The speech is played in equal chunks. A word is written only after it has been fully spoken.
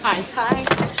Hi. Hi.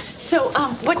 So,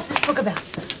 what's this book about?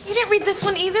 You didn't read this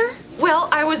one either? Well,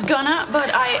 I was gonna, but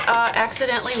I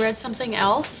accidentally read something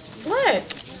else.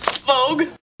 What? Vogue.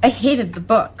 I hated the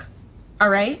book. All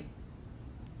right?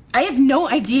 I have no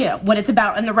idea what it's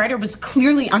about, and the writer was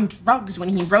clearly on drugs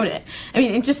when he wrote it. I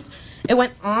mean, it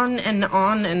went on and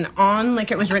on and on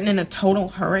like it was written in a total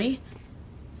hurry.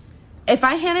 If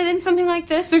I handed in something like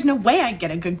this, there's no way I'd get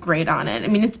a good grade on it. I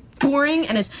mean, it's boring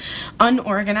and it's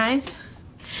unorganized,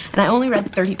 and I only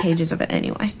read 30 pages of it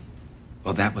anyway.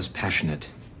 Well, that was passionate,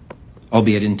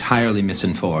 albeit entirely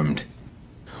misinformed.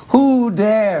 Who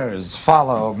dares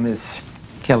follow Miss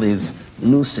Kelly's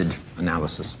lucid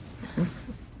analysis?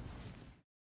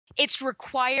 It's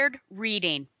required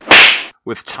reading.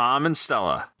 With Tom and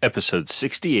Stella. Episode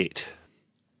 68.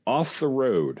 Off the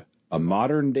Road, a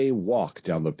modern-day walk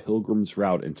down the Pilgrim's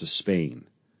Route into Spain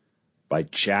by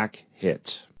Jack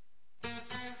Hitt.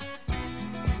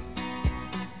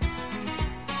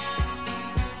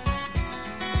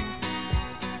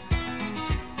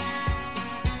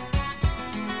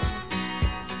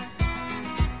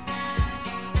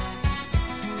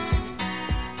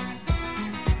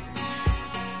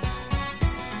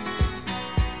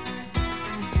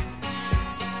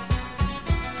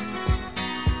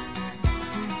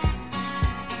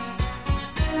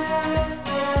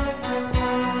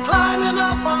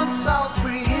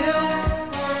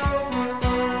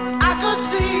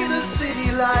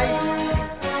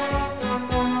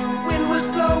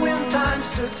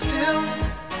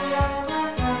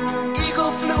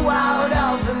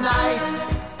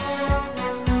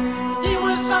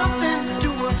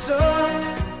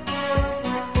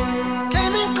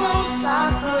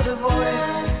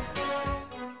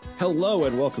 Hello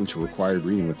and welcome to Required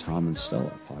Reading with Tom and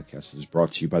Stella, a podcast that is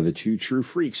brought to you by the Two True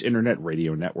Freaks Internet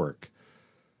Radio Network.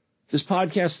 This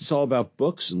podcast is all about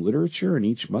books and literature, and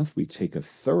each month we take a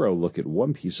thorough look at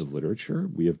one piece of literature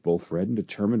we have both read and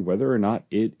determined whether or not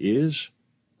it is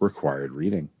required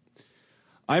reading.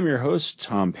 I'm your host,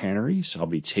 Tom Pannery. I'll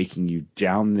be taking you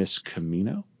down this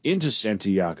Camino into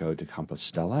Santiago de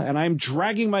Compostela, and I'm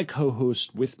dragging my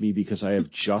co-host with me because I have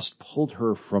just pulled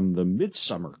her from the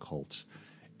Midsummer cult.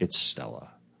 It's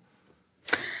Stella.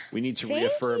 We need to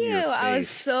reaffirm your faith. I was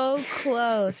so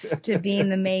close to being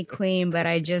the May Queen, but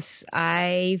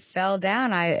I fell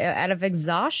down out of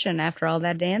exhaustion after all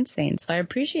that dancing, so I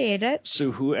appreciate it.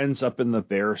 So who ends up in the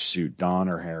bear suit, Don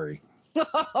or Harry?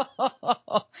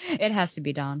 It has to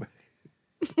be Don.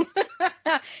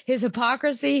 His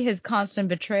hypocrisy, his constant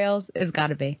betrayals, has got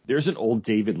to be. There's an old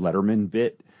David Letterman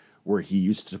bit where he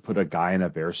used to put a guy in a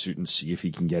bear suit and see if he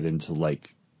can get into, like,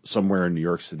 somewhere in New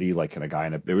York City, like, can a guy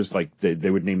in a, it was like,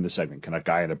 they would name the segment, can a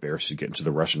guy in a bear suit get into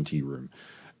the Russian tea room?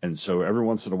 And so every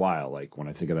once in a while, like, when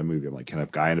I think of that movie, I'm like, can a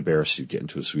guy in a bear suit get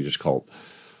into a Swedish cult?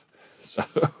 So.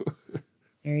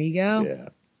 There you go. Yeah.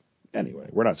 Anyway,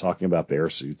 we're not talking about bear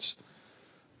suits.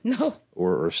 No.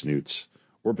 Or snoots.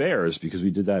 Or bears, because we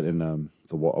did that in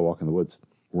A Walk in the Woods.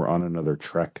 We're on another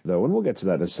trek, though, and we'll get to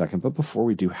that in a second. But before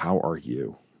we do, how are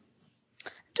you?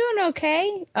 Doing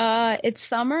okay. It's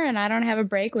summer and I don't have a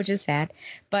break, which is sad.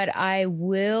 But I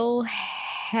will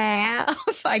have,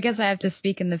 I guess I have to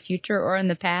speak in the future or in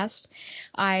the past.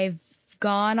 I've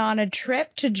gone on a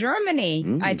trip to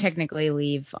Germany. I technically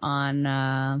leave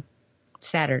on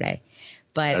Saturday.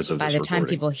 But by the time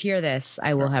people hear this,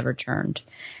 I will have returned.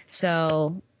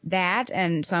 So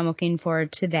I'm looking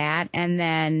forward to that. And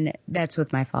then that's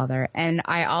with my father. And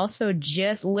I also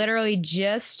literally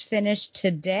just finished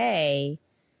today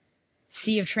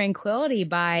Sea of Tranquility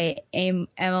by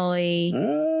Emily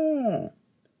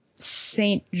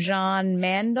St. John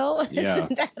Mandel. Yeah.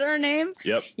 Isn't that her name?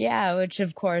 Yep. Yeah, which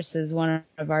of course is one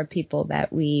of our people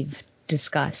that we've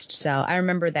discussed. So I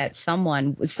remember that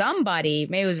somebody,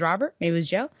 maybe it was Robert, maybe it was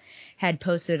Joe, had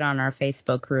posted on our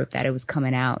Facebook group that it was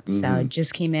coming out. Mm-hmm. So it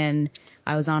just came in.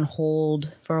 I was on hold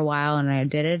for a while and I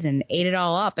did it and ate it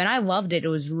all up. And I loved it. It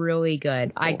was really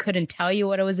good. Cool. I couldn't tell you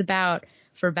what it was about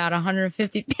for about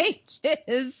 150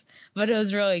 pages, but it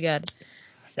was really good.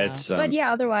 So, but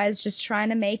yeah, otherwise just trying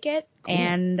to make it. Cool.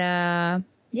 And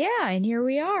and here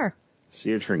we are.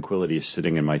 Sea of Tranquility is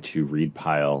sitting in my to-read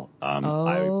pile. I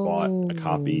bought a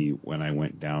copy when I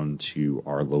went down to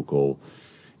our local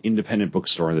independent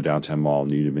bookstore in the downtown mall,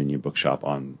 New Dominion Bookshop,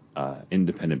 on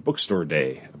Independent Bookstore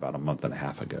Day about a month and a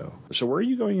half ago. So where are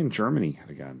you going in Germany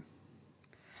again?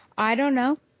 I don't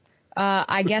know.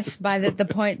 I guess by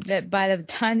the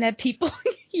time that people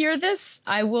hear this,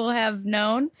 I will have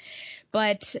known.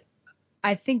 But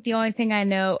I think the only thing I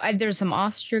know, there's some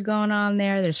Austria going on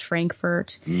there. There's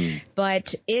Frankfurt.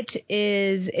 But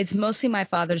it's mostly my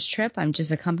father's trip. I'm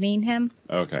just accompanying him.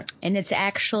 Okay. And it's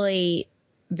actually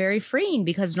very freeing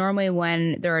because normally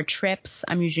when there are trips,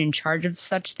 I'm usually in charge of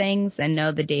such things and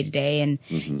know the day to day and,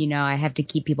 I have to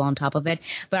keep people on top of it.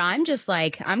 But I'm just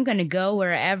like, I'm going to go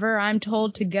wherever I'm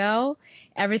told to go.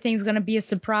 Everything's going to be a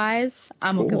surprise.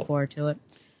 I'm looking forward to it.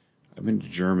 I've been to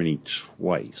Germany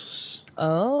twice.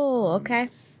 Oh, okay.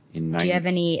 Do you have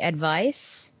any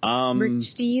advice,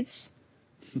 Rich Steves?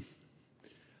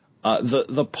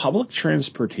 The public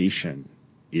transportation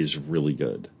is really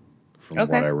good from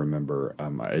what I remember.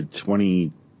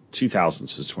 2000,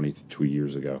 so 22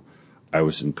 years ago, I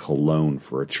was in Cologne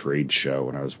for a trade show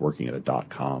and I was working at a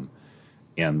 .com,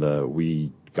 and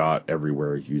we got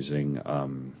everywhere using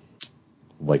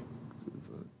like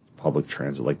public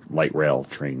transit, like light rail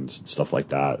trains and stuff like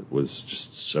that. It was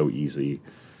just so easy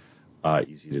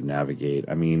to navigate.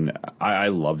 I mean, I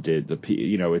loved it.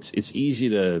 It's easy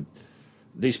to.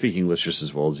 They speak English just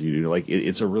as well as you do. Like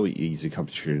it's a really easy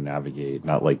country to navigate.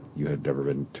 Not like you had never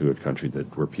been to a country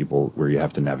where you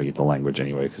have to navigate the language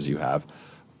anyway because you have.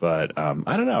 But I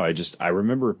don't know. I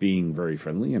remember it being very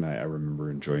friendly, and I remember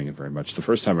enjoying it very much. The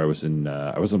first time I was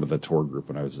I was with a tour group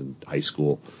when I was in high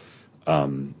school,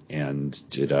 and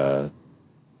did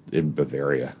in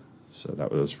Bavaria, so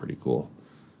that was pretty cool.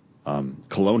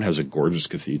 Cologne has a gorgeous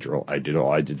cathedral. I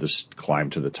did this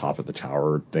climb to the top of the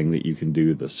tower thing that you can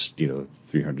do, this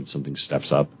 300 something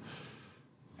steps up,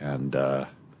 and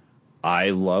I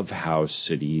love how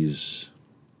cities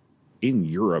in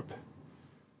Europe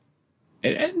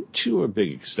and to a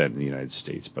big extent in the United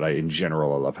States, but in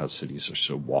general I love how cities are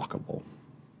so walkable.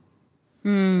 So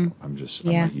I'm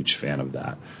a huge fan of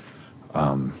that,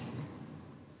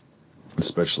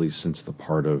 especially since the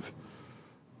part of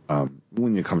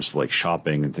when it comes to like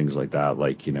shopping and things like that,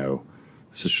 like,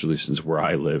 especially since where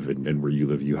I live and where you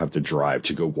live, you have to drive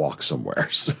to go walk somewhere.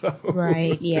 So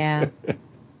right, yeah.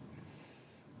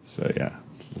 So yeah,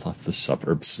 love the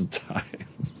suburbs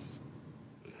sometimes.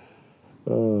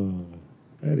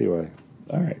 Anyway,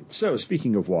 all right. So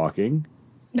speaking of walking,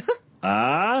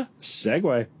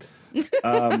 segue.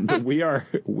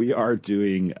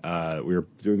 We're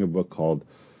doing a book called.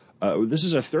 This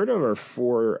is a third of our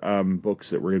 4 books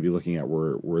that we're going to be looking at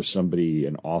where somebody,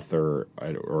 an author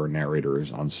or a narrator,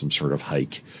 is on some sort of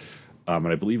hike. And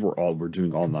I believe we're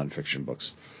doing all nonfiction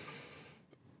books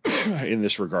in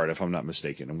this regard, if I'm not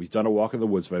mistaken. And we've done A Walk in the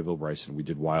Woods by Bill Bryson. We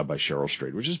did Wild by Cheryl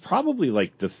Strayed, which is probably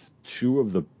like the 2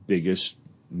 of the biggest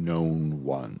known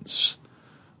ones.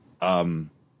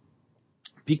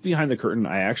 Peek Behind the Curtain,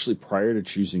 I actually, prior to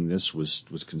choosing this, was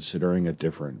considering a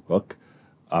different book.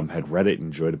 Had read it,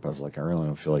 enjoyed it, but I was like, I really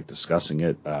don't feel like discussing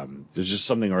it. There's just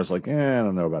something where I was like, I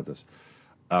don't know about this.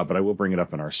 But I will bring it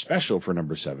up in our special for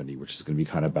number 70, which is going to be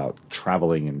kind of about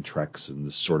traveling and treks and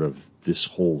this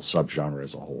whole subgenre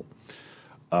as a whole.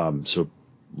 So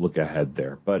look ahead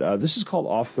there. But this is called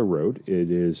Off the Road. It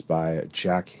is by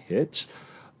Jack Hitt.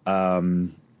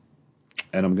 And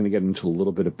I'm going to get into a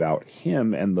little bit about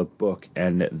him and the book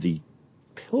and the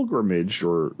pilgrimage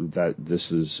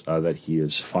that he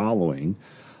is following.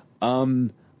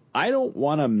 I don't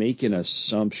want to make an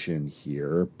assumption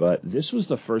here, but this was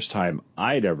the first time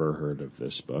I'd ever heard of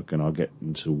this book, and I'll get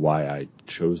into why I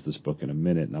chose this book in a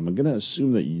minute. And I'm going to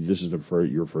assume that this is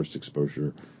your first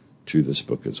exposure to this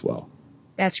book as well.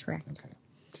 That's correct. Okay.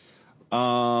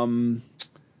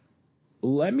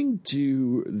 Let me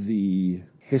do the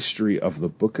history of the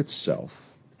book itself,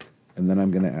 and then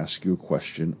I'm going to ask you a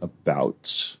question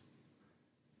about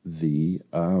the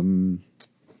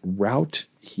route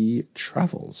he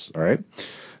travels. All right.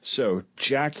 So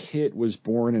Jack Hitt was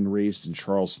born and raised in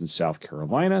Charleston, South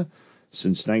Carolina.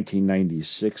 Since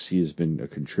 1996, he has been a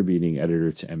contributing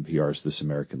editor to NPR's This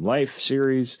American Life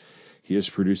series. He has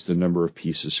produced a number of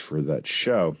pieces for that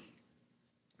show.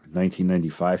 In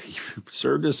 1995, he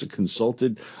served as a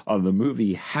consultant on the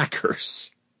movie Hackers.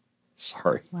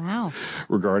 Wow.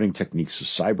 Regarding techniques of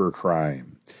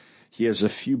cybercrime. He has a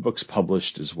few books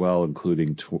published as well,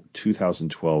 including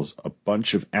 2012's A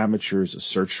Bunch of Amateurs, A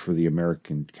Search for the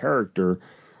American Character,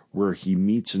 where he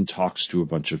meets and talks to a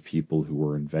bunch of people who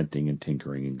are inventing and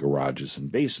tinkering in garages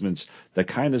and basements. That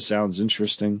kind of sounds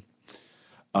interesting.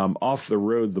 Off the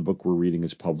Road, the book we're reading,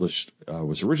 was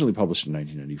originally published in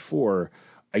 1994.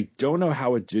 I don't know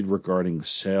how it did regarding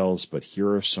sales, but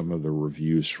here are some of the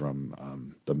reviews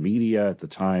from the media at the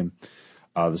time.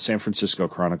 The San Francisco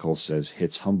Chronicle says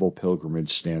Hitt's humble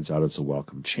pilgrimage stands out as a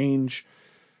welcome change.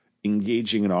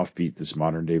 Engaging and offbeat, this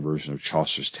modern-day version of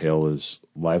Chaucer's tale is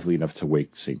lively enough to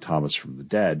wake St. Thomas from the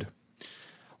dead.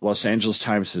 Los Angeles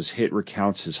Times says Hitt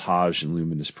recounts his Hajj in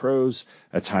luminous prose,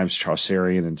 at times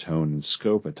Chaucerian in tone and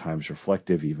scope, at times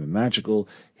reflective, even magical.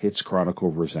 Hitt's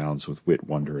chronicle resounds with wit,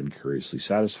 wonder, and curiously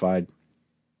satisfied.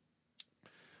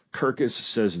 Kirkus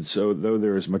says, and so though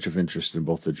there is much of interest in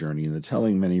both the journey and the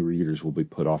telling, many readers will be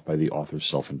put off by the author's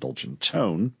self-indulgent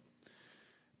tone.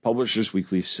 Publishers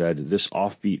Weekly said, this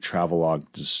offbeat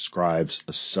travelogue describes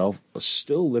a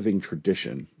still living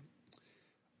tradition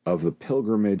of the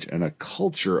pilgrimage and a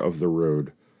culture of the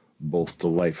road, both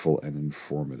delightful and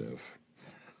informative.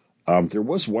 There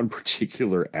was one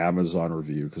particular Amazon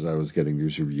review, because I was getting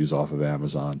these reviews off of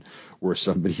Amazon, where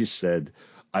somebody said,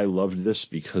 I loved this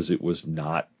because it was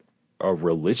not a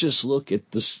religious look at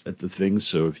the thing.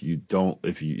 So if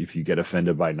you get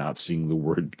offended by not seeing the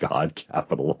word God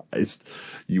capitalized,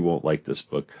 you won't like this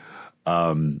book.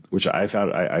 Which I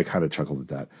found, I kind of chuckled at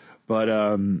that.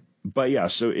 But yeah,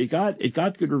 so it got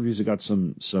good reviews. It got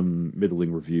some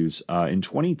middling reviews. In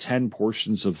 2010,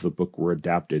 portions of the book were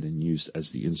adapted and used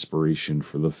as the inspiration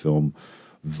for the film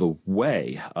The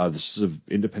Way. This is an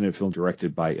independent film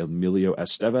directed by Emilio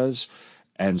Estevez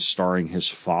and starring his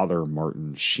father,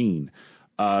 Martin Sheen.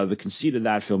 The conceit of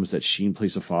that film is that Sheen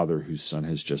plays a father whose son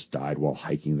has just died while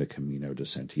hiking the Camino de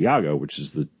Santiago, which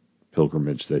is the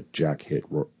pilgrimage that Jack Hitt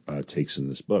takes in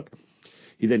this book.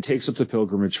 He then takes up the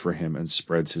pilgrimage for him and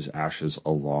spreads his ashes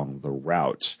along the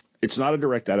route. It's not a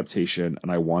direct adaptation,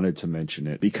 and I wanted to mention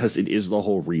it because it is the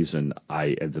whole reason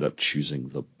I ended up choosing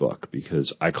the book,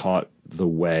 because I caught The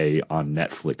Way on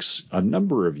Netflix a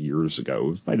number of years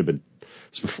ago. It might have been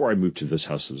before I moved to this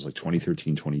house. It was like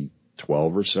 2013,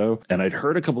 2012 or so. And I'd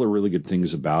heard a couple of really good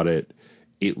things about it.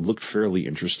 It looked fairly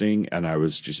interesting, and I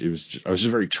was just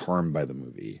very charmed by the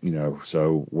movie.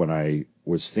 So when I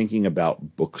was thinking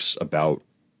about books about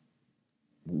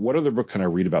what other book can I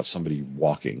read about somebody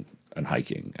walking and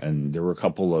hiking, and there were a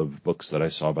couple of books that I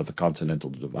saw about the Continental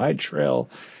Divide Trail,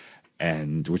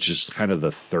 and which is kind of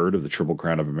the third of the Triple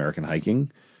Crown of American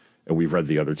hiking, and we've read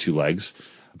the other two legs,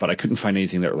 but I couldn't find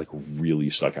anything that like really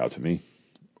stuck out to me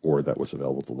or that was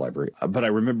available at the library. But I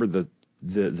remember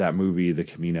that movie, The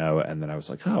Camino, and then I was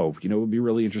like, oh, it would be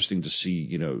really interesting to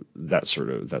see, that sort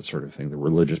of thing, the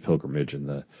religious pilgrimage and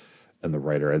the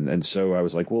writer. And so I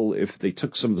was like, well, if they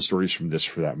took some of the stories from this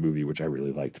for that movie, which I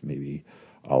really liked, maybe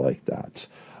I'll like that.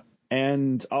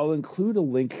 And I'll include a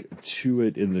link to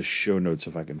it in the show notes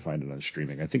if I can find it on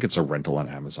streaming. I think it's a rental on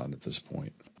Amazon at this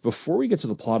point. Before we get to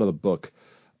the plot of the book,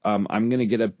 I'm going to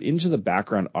get into the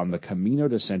background on the Camino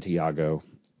de Santiago,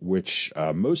 which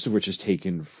most of which is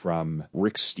taken from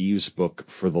Rick Steves' book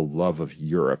For the Love of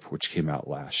Europe, which came out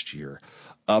last year.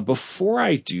 Before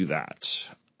I do that,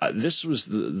 this was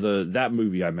that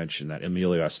movie I mentioned, that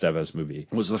Emilio Estevez movie,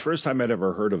 was the first time I'd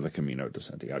ever heard of the Camino de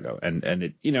Santiago. And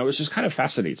it, it just kind of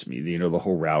fascinates me, the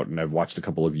whole route. And I've watched a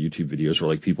couple of YouTube videos where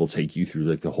like people take you through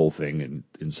like the whole thing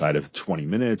inside of 20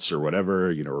 minutes or whatever,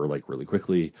 or like really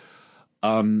quickly.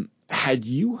 Had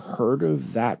you heard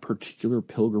of that particular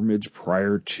pilgrimage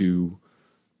prior to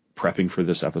prepping for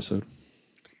this episode?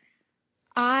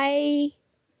 I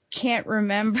can't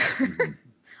remember. Mm-hmm.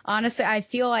 Honestly, I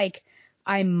feel like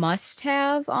I must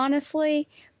have, honestly,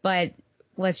 but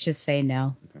let's just say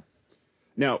no. Okay.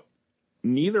 Now,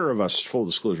 neither of us, full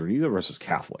disclosure, neither of us is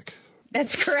Catholic.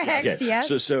 That's correct. Okay.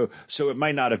 Yes. So it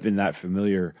might not have been that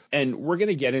familiar. And we're going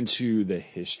to get into the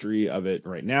history of it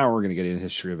right now. We're going to get into the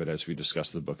history of it as we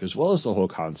discuss the book, as well as the whole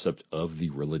concept of the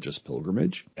religious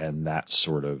pilgrimage and that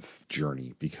sort of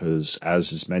journey. Because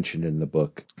as is mentioned in the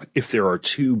book, if there are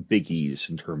two biggies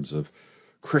in terms of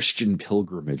Christian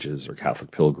pilgrimages or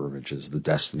Catholic pilgrimages, the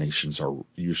destinations are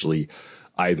usually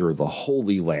either the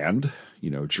Holy Land,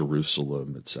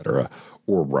 Jerusalem, etc.,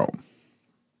 or Rome.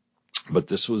 But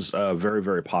this was very,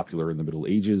 very popular in the Middle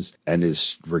Ages and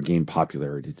is regained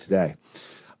popularity today.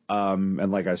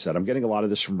 And like I said, I'm getting a lot of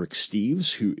this from Rick Steves,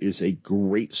 who is a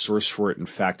great source for it. In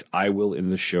fact, I will in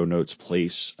the show notes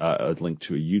place a link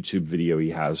to a YouTube video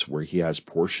he has where he has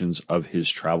portions of his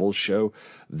travel show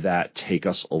that take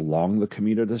us along the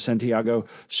Camino de Santiago,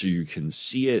 so you can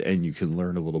see it and you can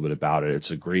learn a little bit about it.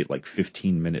 It's a great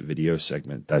 15-minute video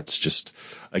segment. That's just,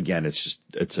 again,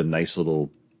 it's a nice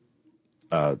little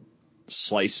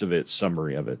slice of it,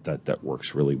 summary of it that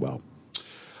works really well.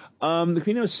 The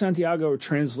Camino de Santiago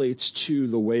translates to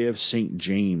the Way of St.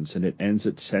 James, and it ends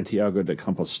at Santiago de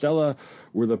Compostela,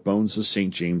 where the bones of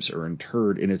St. James are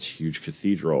interred in its huge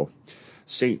cathedral.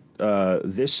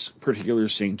 This particular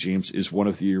St. James is one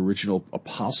of the original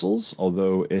apostles,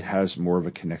 although it has more of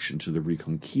a connection to the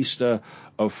Reconquista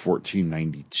of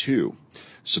 1492.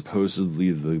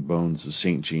 Supposedly, the bones of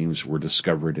St. James were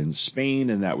discovered in Spain,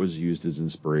 and that was used as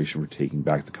inspiration for taking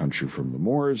back the country from the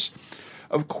Moors.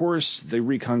 Of course, the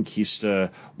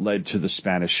Reconquista led to the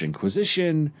Spanish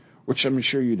Inquisition, which I'm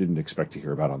sure you didn't expect to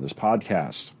hear about on this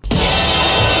podcast.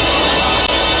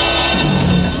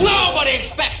 Nobody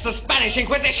expects the Spanish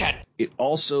Inquisition! It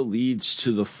also leads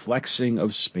to the flexing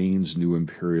of Spain's new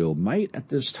imperial might at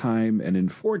this time, and in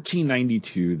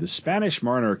 1492, the Spanish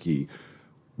monarchy,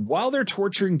 while they're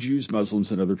torturing Jews,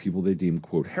 Muslims, and other people they deem,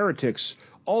 quote, heretics,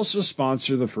 also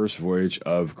sponsor the first voyage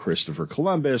of Christopher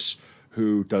Columbus,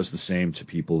 who does the same to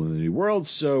people in the New World,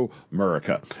 so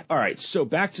America. All right, so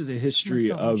back to the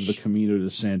history of the Camino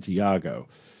de Santiago.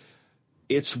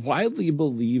 It's widely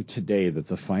believed today that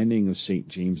the finding of St.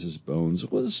 James's bones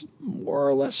was more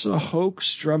or less a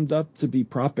hoax drummed up to be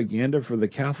propaganda for the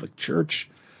Catholic Church,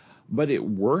 but it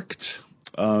worked.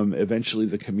 Eventually,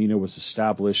 the Camino was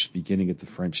established, beginning at the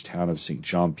French town of St.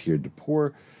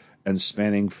 Jean-Pied-de-Port and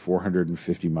spanning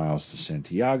 450 miles to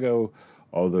Santiago,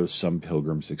 although some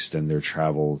pilgrims extend their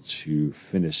travel to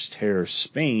Finisterre,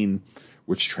 Spain,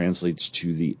 which translates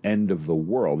to the end of the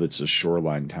world. It's a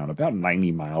shoreline town about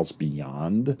 90 miles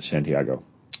beyond Santiago.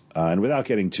 And without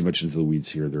getting too much into the weeds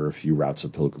here, there are a few routes a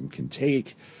pilgrim can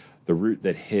take. The route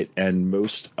that Hitt and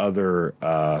most other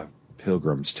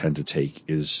pilgrims tend to take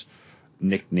is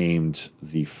nicknamed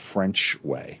the French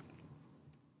Way.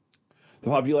 The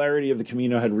popularity of the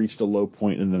Camino had reached a low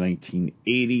point in the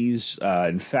 1980s.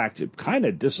 In fact, it kind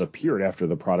of disappeared after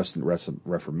the Protestant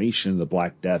Reformation, the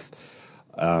Black Death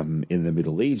in the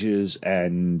Middle Ages.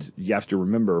 And you have to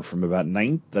remember, from about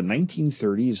the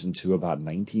 1930s into about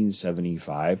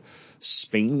 1975,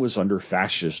 Spain was under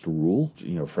fascist rule.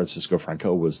 Francisco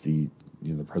Franco was the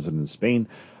president of Spain.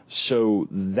 So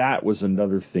that was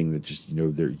another thing that just,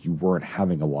 you weren't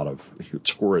having a lot of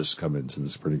tourists come into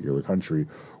this particular country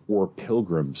or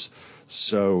pilgrims.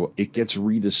 So it gets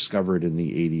rediscovered in the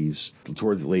 80s,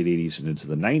 toward the late 80s and into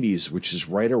the 90s, which is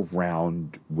right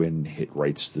around when Hitt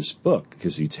writes this book,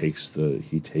 because he takes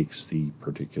the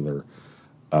particular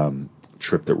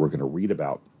trip that we're going to read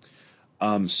about.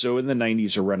 So in the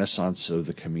 90s, a renaissance of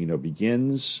the Camino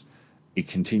begins. It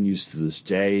continues to this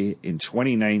day. In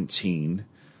 2019,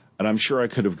 and I'm sure I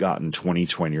could have gotten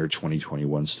 2020 or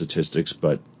 2021 statistics,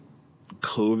 but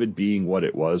COVID being what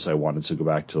it was, I wanted to go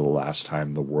back to the last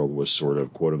time the world was sort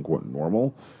of quote unquote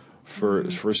normal for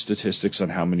statistics on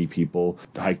how many people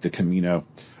hiked the Camino.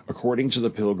 According to the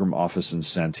Pilgrim Office in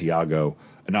Santiago,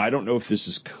 and I don't know if this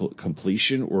is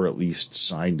completion or at least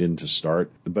signed in to start,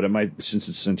 but it might, since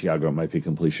it's Santiago, it might be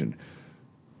completion.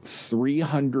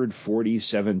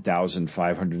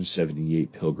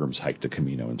 347,578 pilgrims hiked the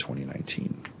Camino in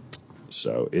 2019.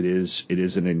 So it is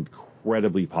an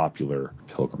incredibly popular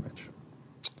pilgrimage.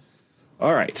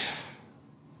 All right,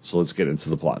 so let's get into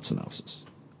the plot synopsis.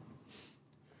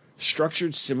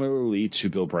 Structured similarly to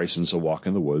Bill Bryson's A Walk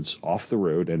in the Woods, Off the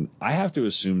Road, and I have to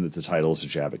assume that the title is a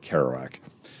jab at Kerouac,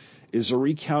 is a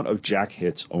recount of Jack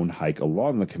Hitt's own hike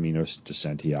along the Camino de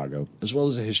Santiago, as well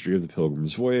as a history of the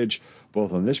Pilgrim's Voyage,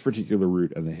 both on this particular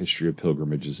route and the history of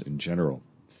pilgrimages in general.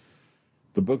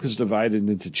 The book is divided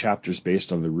into chapters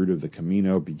based on the route of the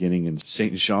Camino, beginning in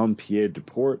St.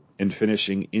 Jean-Pied-de-Port and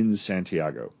finishing in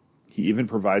Santiago. He even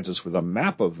provides us with a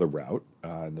map of the route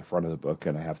in the front of the book,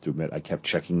 and I have to admit, I kept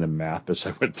checking the map as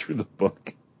I went through the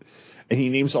book. And he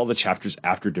names all the chapters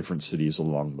after different cities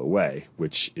along the way,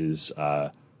 which is,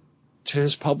 to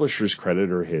his publisher's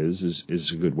credit, or his,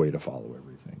 is a good way to follow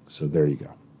everything. So there you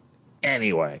go.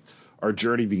 Anyway, our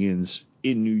journey begins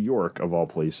in New York, of all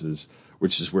places,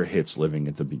 which is where Hitt's living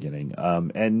at the beginning.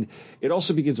 And it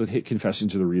also begins with Hitt confessing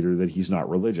to the reader that he's not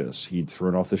religious. He'd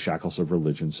thrown off the shackles of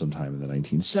religion sometime in the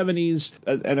 1970s.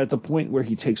 And at the point where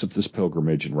he takes up this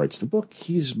pilgrimage and writes the book,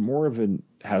 has more of an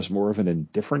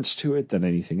indifference to it than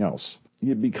anything else. He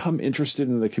had become interested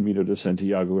in the Camino de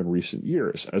Santiago in recent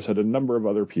years, as had a number of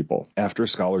other people, after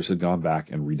scholars had gone back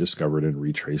and rediscovered and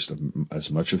retraced as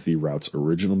much of the route's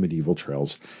original medieval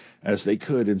trails as they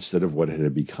could, instead of what it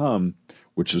had become,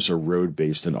 which was a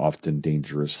road-based and often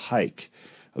dangerous hike.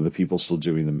 The people still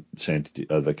doing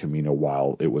the Camino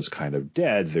while it was kind of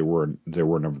dead, there were a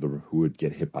number of them who would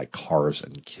get hit by cars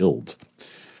and killed.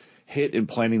 Hitt, in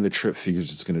planning the trip,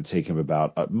 figures it's going to take him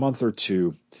about a month or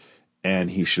two,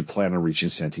 and he should plan on reaching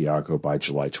Santiago by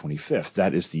July 25th.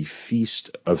 That is the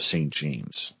Feast of St.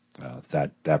 James,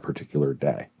 that particular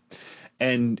day.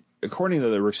 And according to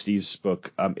the Rick Steves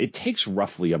book, it takes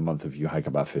roughly a month if you hike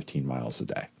about 15 miles a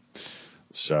day.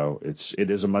 So it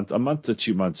is a month to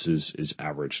 2 months is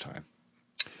average time.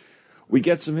 We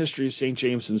get some history of St.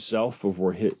 James himself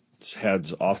before Hitt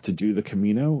heads off to do the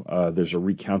Camino. There's a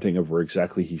recounting of where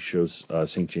exactly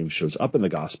St. James shows up in the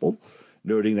gospel,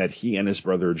 noting that he and his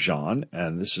brother John,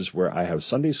 and this is where I have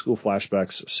Sunday school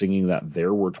flashbacks singing that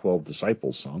There Were 12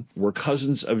 Disciples song, were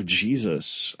cousins of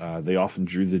Jesus. They often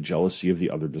drew the jealousy of the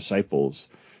other disciples.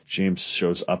 James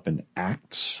shows up in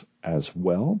Acts as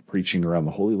well, preaching around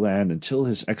the Holy Land until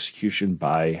his execution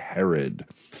by Herod.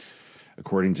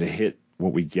 According to Hitt,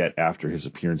 what we get after his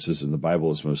appearances in the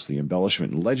Bible is mostly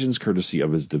embellishment and legends courtesy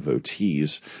of his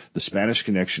devotees. The Spanish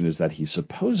connection is that he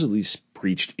supposedly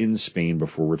preached in Spain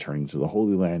before returning to the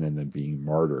Holy Land and then being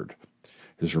martyred.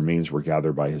 His remains were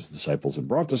gathered by his disciples and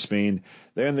brought to Spain.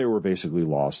 Then they were basically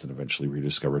lost and eventually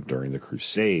rediscovered during the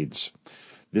Crusades.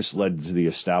 This led to the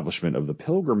establishment of the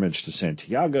pilgrimage to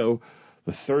Santiago,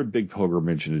 the third big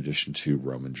pilgrimage in addition to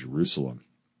Rome and Jerusalem.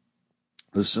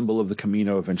 The symbol of the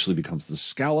Camino eventually becomes the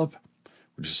scallop,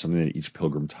 which is something that each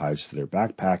pilgrim ties to their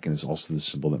backpack and is also the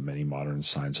symbol that many modern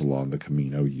signs along the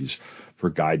Camino use for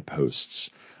guideposts.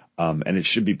 And it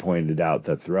should be pointed out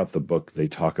that throughout the book, they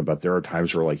talk about there are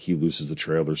times where like he loses the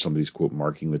trail or somebody's, quote,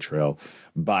 marking the trail.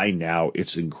 By now,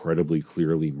 it's incredibly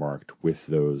clearly marked with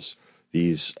these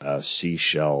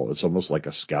seashell. It's almost like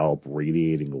a scallop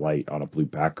radiating light on a blue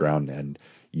background and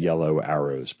yellow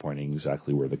arrows pointing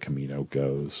exactly where the Camino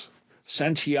goes.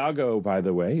 Santiago, by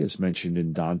the way, is mentioned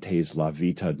in Dante's La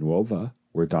Vita Nuova,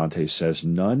 where Dante says,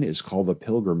 "None is called a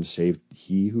pilgrim save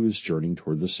he who is journeying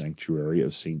toward the sanctuary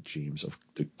of St. James of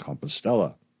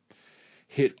Compostela."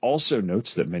 Hitt also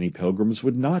notes that many pilgrims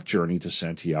would not journey to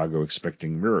Santiago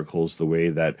expecting miracles the way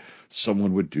that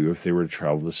someone would do if they were to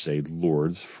travel to, say,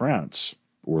 Lourdes, France,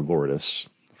 or Lourdes,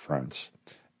 France.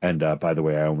 And by the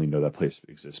way, I only know that place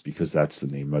exists because that's the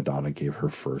name Madonna gave her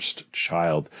first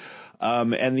child.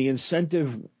 And the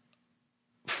incentive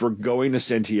for going to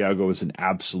Santiago is an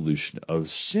absolution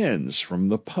of sins from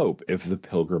the Pope if the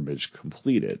pilgrimage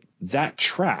completed. That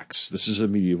tracks. This is a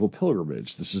medieval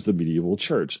pilgrimage. This is the medieval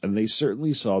church. And they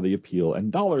certainly saw the appeal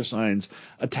and dollar signs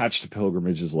attached to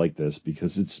pilgrimages like this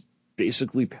because it's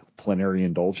basically plenary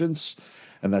indulgence.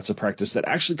 And that's a practice that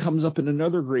actually comes up in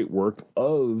another great work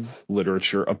of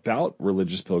literature about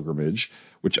religious pilgrimage,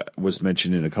 which was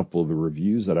mentioned in a couple of the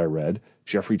reviews that I read,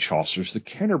 Geoffrey Chaucer's The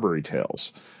Canterbury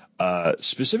Tales.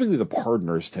 Specifically the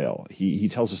Pardoner's Tale. He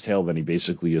tells his tale, then he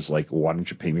basically is like, why don't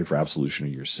you pay me for absolution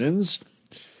of your sins?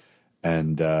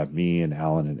 And me and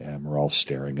Alan and Em are all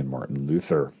staring at Martin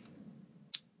Luther.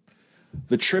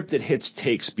 The trip that Hitt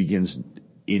takes begins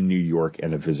in New York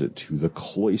and a visit to the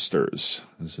Cloisters.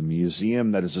 It's a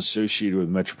museum that is associated with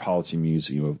the Metropolitan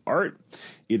Museum of Art.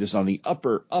 It is on the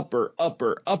upper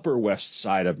west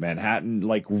side of Manhattan.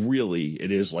 Like really,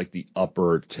 it is like the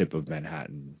upper tip of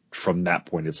Manhattan. From that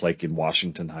point, it's like in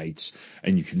Washington Heights,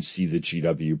 and you can see the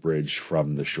GW Bridge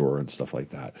from the shore and stuff like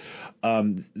that.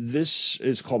 This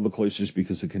is called the Cloisters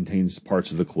because it contains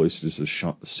parts of the Cloisters of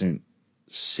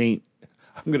Saint.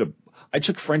 I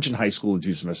took French in high school and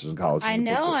 2 semesters in college. I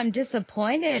know. I'm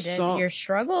disappointed at your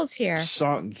struggles here.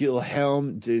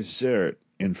 Saint-Guilhem Desert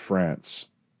in France.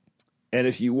 And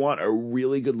if you want a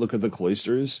really good look at the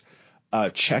Cloisters,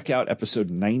 check out episode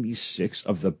 96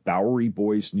 of the Bowery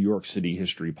Boys New York City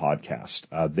History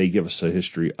podcast. They give us a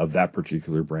history of that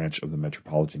particular branch of the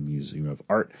Metropolitan Museum of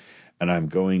Art. And I'm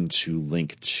going to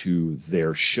link to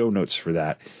their show notes for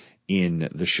that in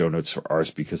the show notes for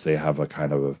ours because they have a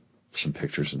kind of some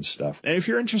pictures and stuff. And if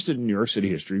you're interested in New York City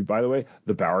history, by the way,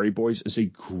 the Bowery Boys is a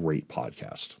great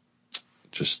podcast.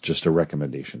 Just a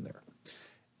recommendation there.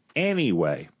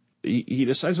 Anyway, he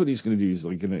decides what he's going to do. He's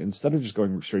like going to, instead of just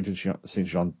going straight to Saint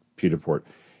Jean Pied de Port,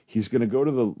 he's going to go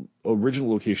to the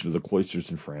original location of the Cloisters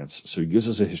in France. So he gives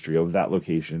us a history of that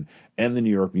location and the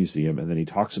New York Museum. And then he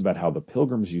talks about how the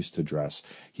pilgrims used to dress.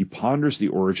 He ponders the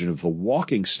origin of the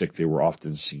walking stick they were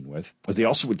often seen with. But they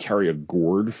also would carry a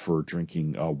gourd for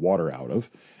drinking water out of,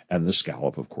 and the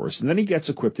scallop, of course. And then he gets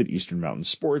equipped at Eastern Mountain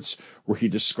Sports, where he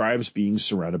describes being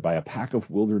surrounded by a pack of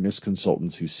wilderness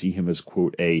consultants who see him as,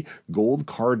 quote, a gold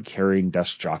card carrying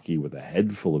desk jockey with a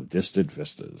head full of distant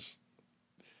vistas.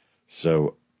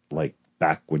 So, like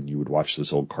back when you would watch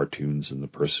those old cartoons and the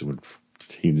person would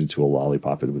change into a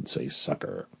lollipop and would say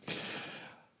sucker.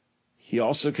 He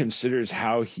also considers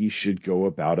how he should go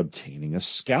about obtaining a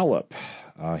scallop.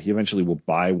 He eventually will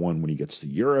buy one when he gets to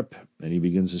Europe, and he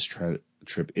begins his trip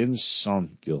in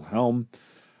Saint-Guilhem,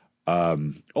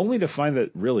 only to find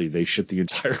that really they shipped the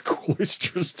entire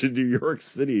Cloisters to New York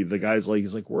City. The guy's like,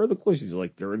 he's like, where are the Cloisters? He's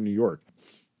like, they're in New York.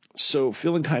 So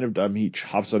feeling kind of dumb, he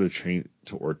hops on a train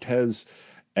to Orthez,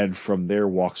 and from there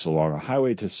walks along a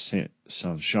highway to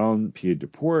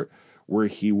Saint-Jean-Pied-de-Port, where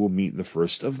he will meet the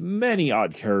first of many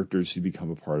odd characters who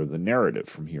become a part of the narrative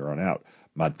from here on out.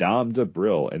 Madame de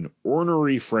Bril, an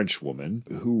ornery French woman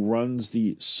who runs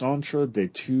the Centre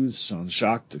d'Etudes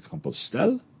Saint-Jacques de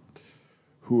Compostelle,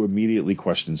 who immediately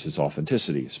questions his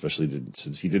authenticity, especially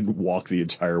since he didn't walk the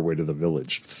entire way to the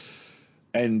village.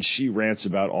 And she rants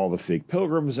about all the fake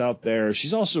pilgrims out there.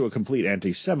 She's also a complete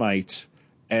anti-Semite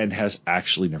and has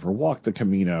actually never walked the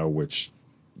Camino, which,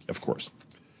 of course.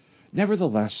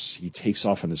 Nevertheless, he takes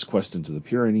off on his quest into the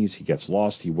Pyrenees. He gets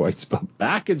lost. He winds up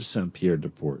back in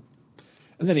Saint-Pierre-de-Port.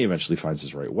 And then he eventually finds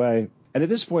his right way. And at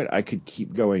this point, I could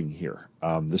keep going here.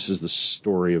 This is the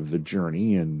story of the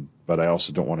journey, but I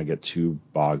also don't want to get too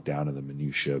bogged down in the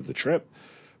minutiae of the trip.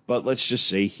 But let's just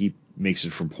say he makes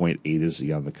it from point A to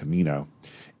Z on the Camino.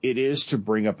 It is, to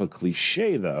bring up a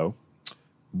cliche, though,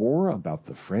 more about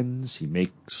the friends he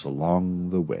makes along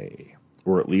the way,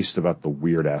 or at least about the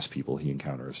weird-ass people he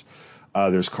encounters.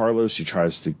 There's Carlos, who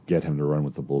tries to get him to run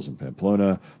with the bulls in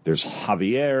Pamplona. There's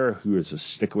Javier, who is a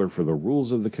stickler for the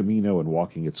rules of the Camino and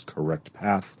walking its correct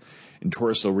path. In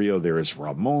Torres del Rio, there is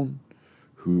Ramon,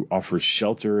 who offers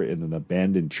shelter in an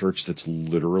abandoned church that's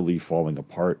literally falling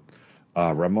apart.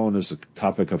 Ramon is a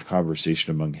topic of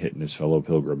conversation among Hit and his fellow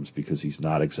pilgrims because he's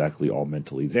not exactly all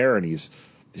mentally there, and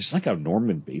there's like a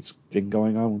Norman Bates thing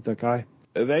going on with that guy.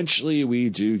 Eventually, we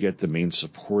do get the main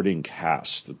supporting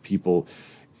cast, the people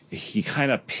he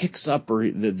kind of picks up,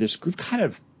 or this group kind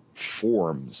of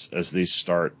forms as they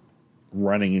start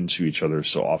running into each other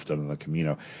so often on the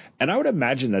Camino. And I would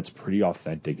imagine that's pretty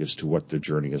authentic as to what the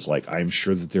journey is like. I'm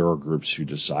sure that there are groups who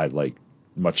decide, like,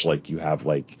 much like you have,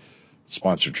 like,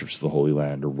 sponsored trips to the Holy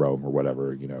Land or Rome or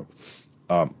whatever, you know.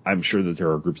 I'm sure that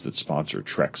there are groups that sponsor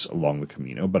treks along the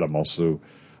Camino, but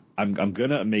I'm going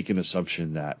to make an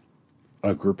assumption that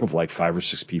a group of like 5 or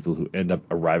 6 people who end up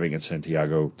arriving at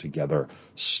Santiago together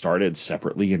started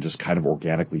separately and just kind of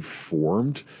organically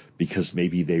formed because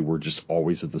maybe they were just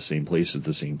always at the same place at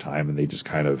the same time and they just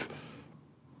kind of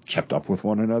kept up with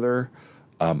one another.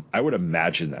 I would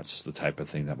imagine that's the type of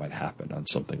thing that might happen on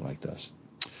something like this.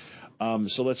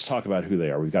 So let's talk about who they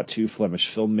are. We've got 2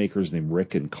 Flemish filmmakers named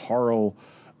Rick and Carl.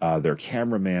 Their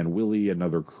cameraman, Willie,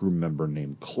 another crew member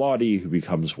named Claudie, who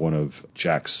becomes one of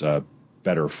Jack's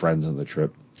better friends on the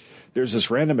trip. There's this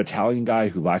random Italian guy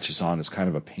who latches on as kind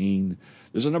of a pain.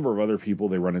 There's a number of other people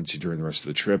they run into during the rest of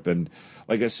the trip. And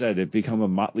like I said, it become a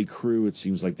motley crew. It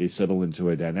seems like they settle into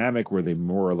a dynamic where they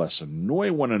more or less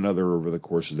annoy one another over the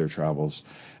course of their travels.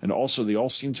 And also they all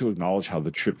seem to acknowledge how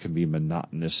the trip can be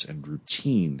monotonous and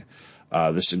routine.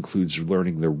 This includes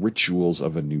learning the rituals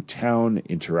of a new town,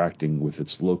 interacting with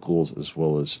its locals, as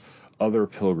well as other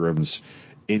pilgrims,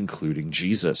 including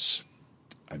Jesus,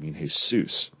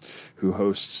 who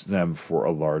hosts them for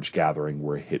a large gathering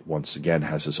where Hit once again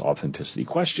has his authenticity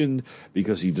questioned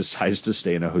because he decides to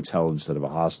stay in a hotel instead of a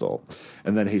hostel.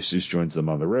 And then Jesus joins them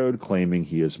on the road, claiming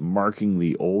he is marking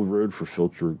the old road for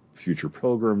future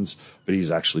pilgrims, but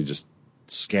he's actually just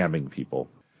scamming people.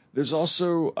 There's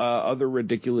also other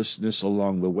ridiculousness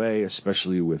along the way,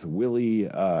 especially with Willie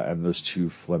and those 2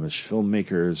 Flemish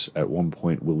filmmakers. At one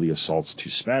point, Willie assaults 2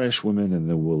 Spanish women, and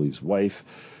then Willie's wife,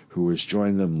 who has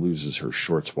joined them, loses her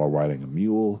shorts while riding a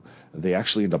mule. They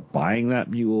actually end up buying that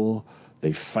mule.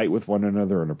 They fight with one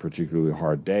another on a particularly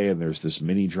hard day, and there's this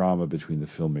mini drama between the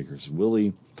filmmakers and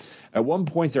Willie. At one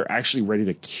point, they're actually ready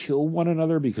to kill one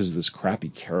another because of this crappy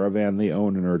caravan they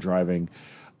own and are driving.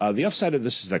 The upside of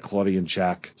this is that Claudie and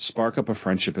Jack spark up a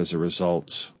friendship as a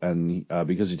result, and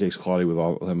because he takes Claudie with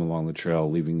him along the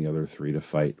trail, leaving the other 3 to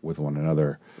fight with one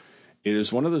another. It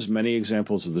is one of those many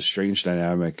examples of the strange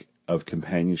dynamic of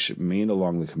companionship made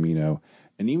along the Camino,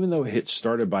 and even though Hit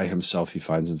started by himself, he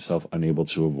finds himself unable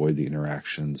to avoid the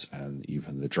interactions and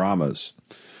even the dramas.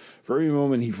 For every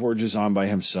moment he forges on by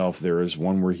himself, there is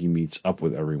one where he meets up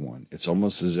with everyone. It's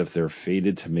almost as if they're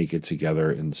fated to make it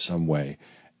together in some way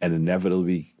and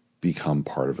inevitably become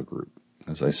part of a group,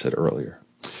 as I said earlier.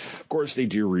 Of course, they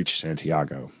do reach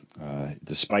Santiago.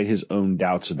 Despite his own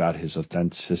doubts about his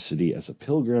authenticity as a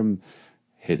pilgrim,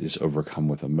 Hit is overcome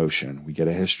with emotion. We get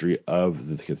a history of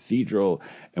the cathedral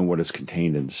and what is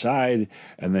contained inside,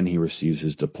 and then he receives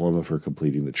his diploma for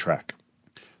completing the trek.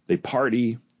 They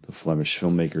party. The Flemish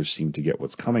filmmakers seem to get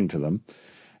what's coming to them.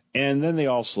 And then they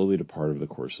all slowly depart over the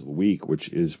course of the week, which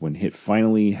is when Hit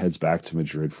finally heads back to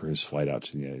Madrid for his flight out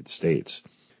to the United States.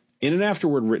 In an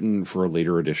afterword written for a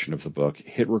later edition of the book,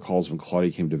 Hit recalls when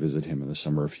Claudie came to visit him in the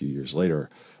summer a few years later.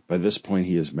 By this point,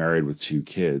 he is married with 2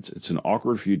 kids. It's an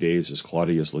awkward few days as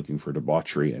Claudie is looking for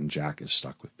debauchery and Jack is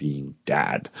stuck with being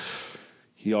dad.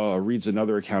 He reads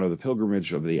another account of the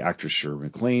pilgrimage of the actress Shirley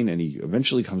MacLaine, and he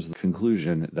eventually comes to the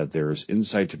conclusion that there is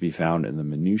insight to be found in the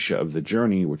minutiae of the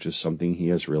journey, which is something he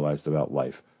has realized about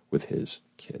life with his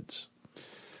kids.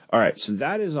 All right, so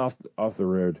that is off the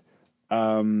road.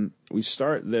 We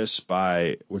start this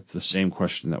with the same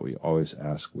question that we always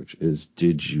ask, which is,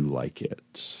 did you like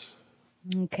it?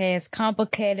 Okay, it's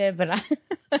complicated, but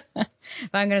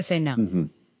I'm going to say no. Mm-hmm.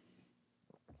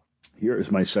 Here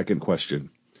is my second question.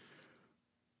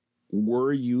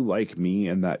 Were you like me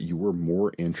in that you were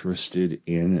more interested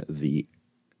in the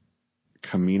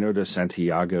Camino de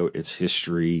Santiago, its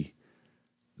history,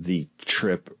 the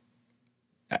trip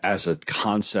as a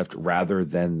concept rather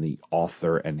than the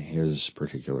author and his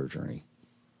particular journey?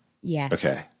 Yes.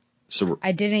 Okay. So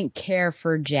I didn't care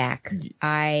for Jack.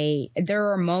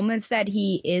 There are moments that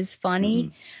he is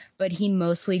funny, but he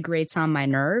mostly grates on my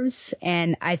nerves.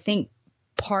 And I think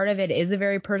part of it is a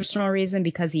very personal reason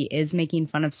because he is making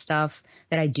fun of stuff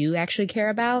that I do actually care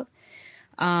about.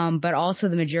 But also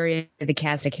the majority of the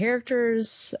cast of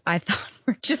characters I thought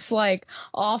were just like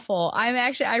awful.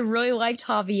 I really liked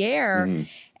Javier,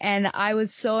 and I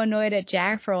was so annoyed at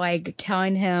Jack for like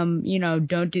telling him, you know,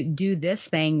 don't do this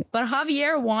thing. But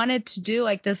Javier wanted to do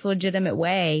like this legitimate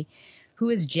way. Who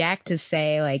is Jack to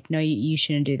say like, no, you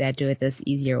shouldn't do that. Do it this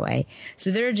easier way. So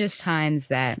there are just times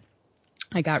that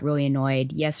I got really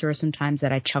annoyed. Yes, there were some times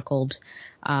that I chuckled.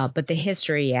 But the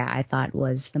history, I thought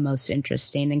was the most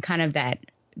interesting, and kind of that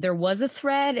there was a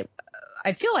thread.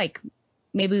 I feel like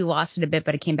maybe we lost it a bit,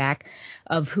 but it came back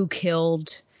of who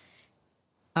killed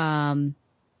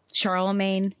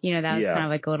Charlemagne. You know, that was kind of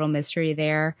like a little mystery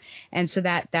there. And so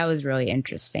that was really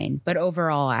interesting. But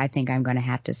overall, I think I'm going to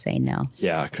have to say no.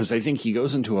 Yeah, because I think he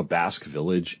goes into a Basque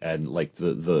village and like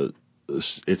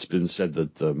it's been said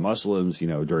that the Muslims, you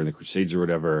know, during the Crusades or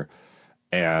whatever,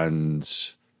 and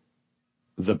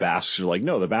the Basques are like,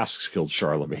 no, the Basques killed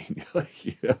Charlemagne. Like,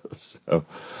 you know, so,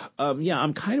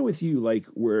 I'm kind of with you. Like,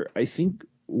 where I think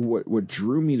what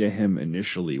drew me to him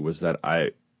initially was that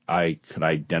I could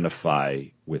identify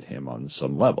with him on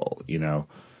some level. You know,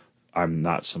 I'm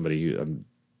not somebody who I'm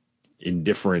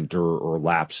indifferent or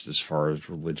lapsed as far as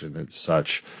religion and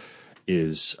such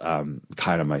is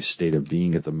kind of my state of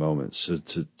being at the moment. So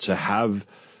to have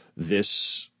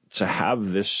this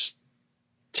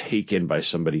taken by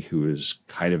somebody who is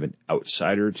kind of an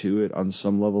outsider to it on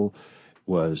some level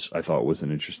I thought was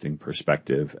an interesting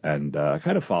perspective, and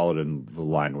kind of followed in the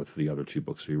line with the other two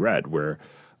books we read, where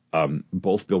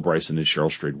both Bill Bryson and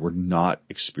Cheryl Strayed were not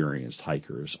experienced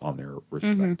hikers on their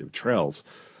respective trails.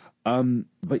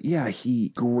 But yeah, he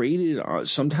graded.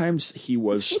 Sometimes he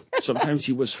was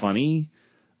funny.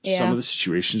 Yeah. Some of the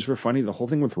situations were funny. The whole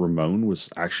thing with Ramon was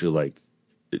actually like,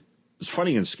 it was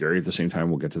funny and scary at the same time.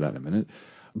 We'll get to that in a minute.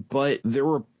 But there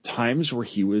were times where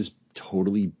he was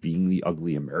totally being the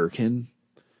ugly American.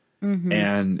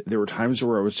 And there were times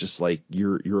where I was just like,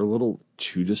 you're a little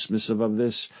too dismissive of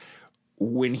this.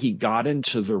 When he got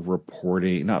into the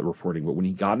when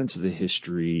he got into the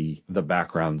history, the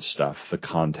background stuff, the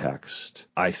context,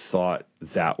 I thought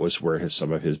that was where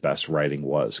some of his best writing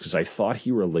was, because I thought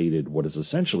he related what is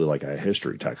essentially like a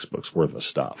history textbook's worth of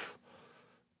stuff.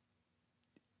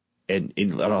 And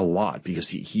in a lot, because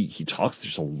he talks,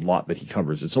 there's a lot that he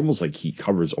covers. It's almost like he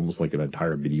covers almost like an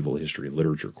entire medieval history and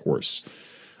literature course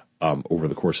over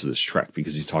the course of this trek,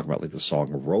 because he's talking about like the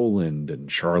Song of Roland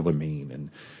and Charlemagne and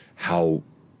how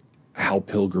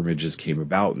pilgrimages came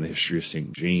about in the history of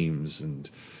St. James and,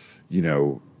 you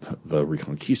know, the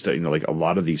Reconquista, you know, like a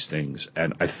lot of these things.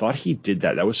 And I thought he did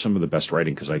that. That was some of the best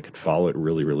writing because I could follow it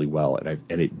really, really well.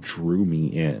 And it drew me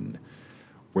in.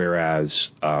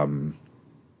 Whereas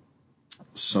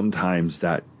sometimes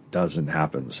that doesn't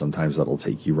happen. Sometimes that'll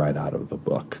take you right out of the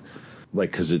book.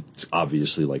 Like, because it's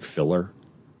obviously like filler.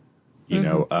 You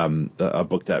know, a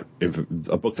book that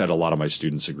a lot of my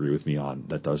students agree with me on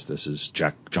that does this is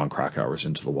John Krakauer's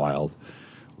Into the Wild,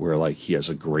 where like he has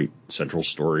a great central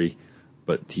story,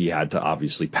 but he had to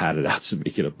obviously pad it out to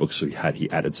make it a book. So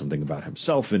he added something about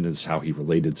himself and is how he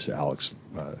related to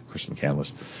Chris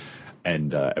McCandless.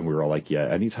 And we were all like, yeah,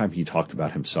 anytime he talked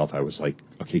about himself, I was like,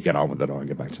 okay, get on with it. I want to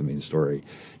get back to the main story.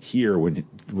 Here,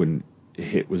 when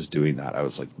Hit was doing that, I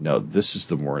was like, no, this is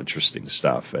the more interesting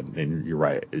stuff. And you're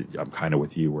right. I'm kind of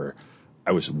with you where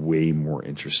I was way more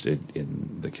interested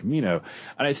in the Camino.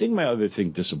 And I think my other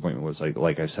disappointment was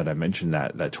like I said, I mentioned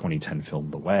that 2010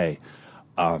 film, The Way.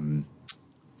 Martin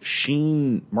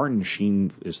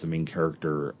Sheen is the main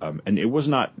character. And it was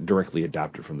not directly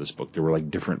adapted from this book. There were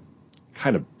like different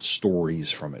kind of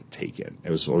stories from it taken. It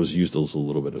was used as a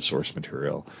little bit of source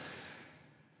material.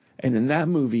 And in that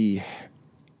movie,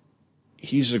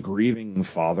 he's a grieving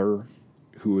father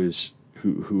who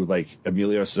like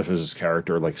Emilio Estevez's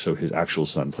character, like, so his actual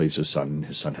son plays his son, and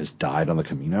his son has died on the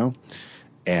Camino.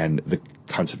 And the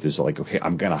concept is like, okay,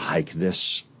 I'm going to hike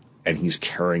this. And he's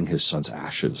carrying his son's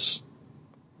ashes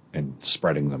and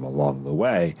spreading them along the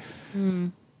way.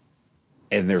 And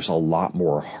there's a lot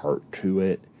more heart to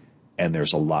it. And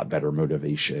there's a lot better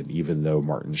motivation, even though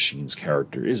Martin Sheen's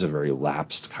character is a very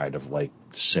lapsed kind of like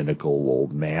cynical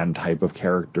old man type of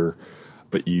character.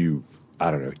 But I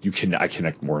don't know, I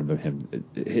connect more than him.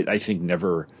 I think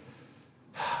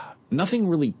nothing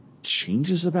really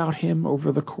changes about him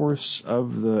over the course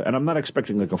of and I'm not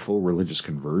expecting like a full religious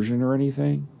conversion or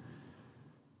anything,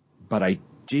 but I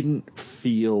didn't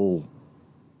feel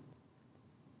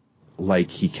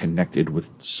like he connected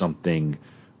with something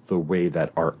the way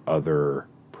that our other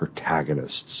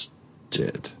protagonists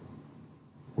did.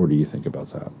 What do you think about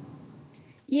that?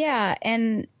 Yeah,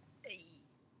 and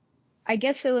I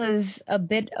guess it was a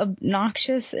bit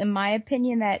obnoxious, in my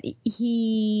opinion, that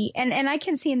he, and I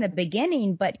can see in the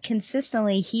beginning, but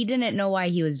consistently, he didn't know why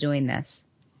he was doing this.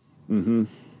 Mm-hmm.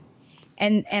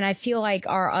 And I feel like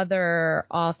our other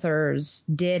authors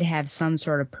did have some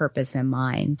sort of purpose in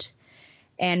mind.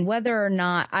 And whether or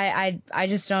not, I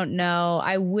just don't know.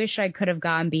 I wish I could have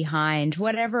gotten behind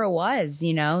whatever it was,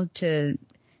 you know, to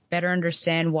better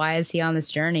understand why is he on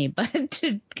this journey, but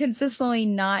to consistently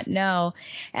not know.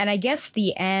 And I guess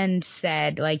the end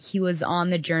said, like, he was on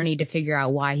the journey to figure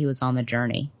out why he was on the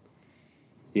journey.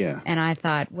 Yeah. And I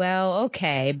thought, well,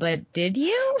 okay, but did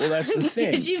you? Well, that's the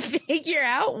thing. Did you figure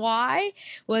out why?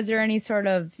 Was there any sort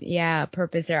of,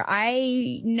 purpose there?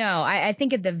 I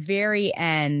think at the very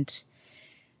end,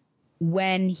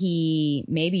 when he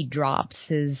maybe drops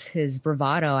his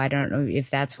bravado, I don't know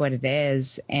if that's what it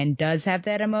is, and does have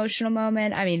that emotional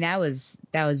moment. I mean, that was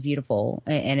beautiful,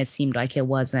 and it seemed like it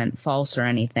wasn't false or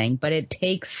anything, but it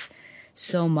takes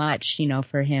so much, you know,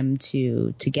 for him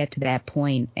to get to that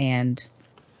point, and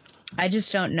I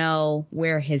just don't know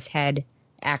where his head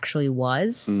actually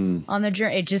was on the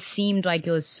journey. It just seemed like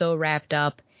it was so wrapped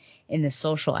up in the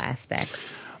social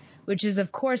aspects, which is,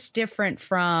 of course, different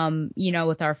from, you know,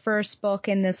 with our first book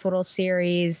in this little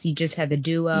series. You just had the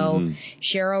duo. Mm-hmm.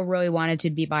 Cheryl really wanted to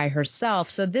be by herself.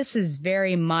 So this is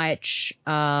very much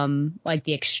like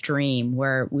the extreme,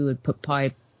 where we would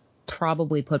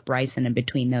probably put Bryson in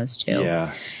between those two.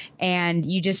 Yeah. And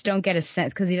you just don't get a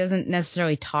sense, because he doesn't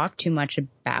necessarily talk too much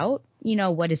about, you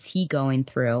know, what is he going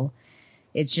through.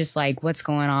 It's just like, what's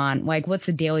going on? Like, what's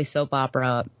the daily soap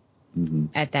opera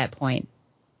at that point?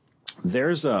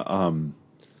 There's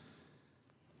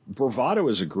bravado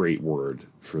is a great word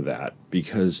for that,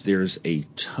 because there's a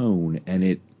tone,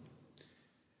 and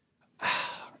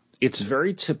it's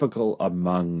very typical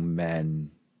among men,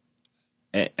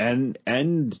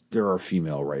 and there are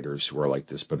female writers who are like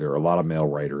this, but there are a lot of male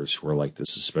writers who are like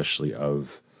this, especially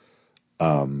of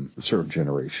certain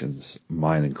generations,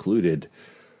 mine included,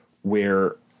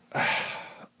 where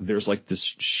there's like this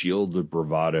shield of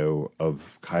bravado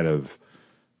of kind of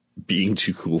being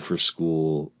too cool for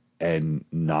school and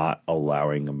not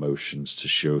allowing emotions to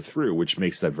show through, which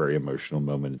makes that very emotional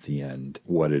moment at the end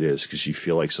what it is, because you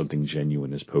feel like something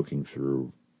genuine is poking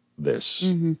through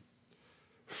this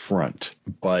front.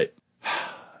 But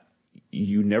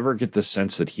you never get the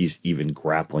sense that he's even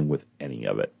grappling with any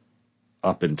of it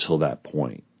up until that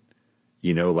point.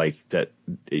 You know, like that,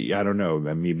 I don't know,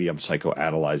 maybe I'm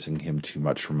psychoanalyzing him too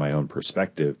much from my own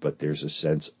perspective, but there's a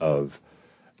sense of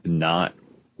not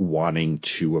wanting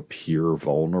to appear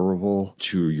vulnerable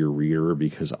to your reader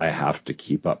because I have to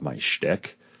keep up my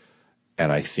shtick.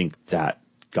 And I think that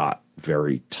got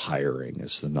very tiring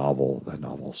as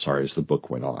as the book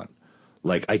went on.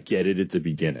 Like, I get it at the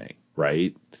beginning,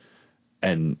 right?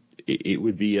 And it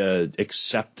would be a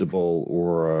acceptable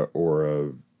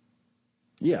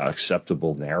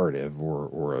acceptable narrative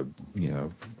or a, you know,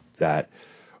 that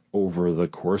over the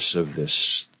course of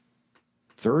this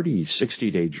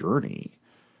 60-day journey,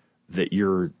 that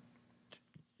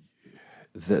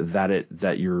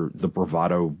the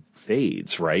bravado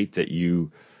fades, right? And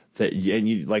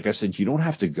you, like I said, you don't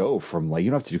have to go from, like,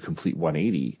 you don't have to do complete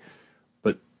 180,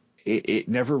 but it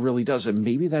never really does. And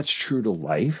maybe that's true to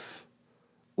life.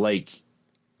 Like,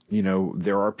 you know,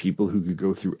 there are people who could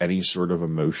go through any sort of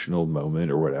emotional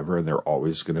moment or whatever, and they're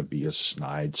always going to be a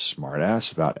snide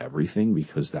smartass about everything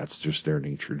because that's just their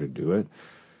nature to do it.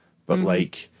 But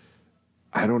like,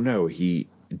 I don't know,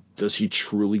 does he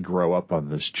truly grow up on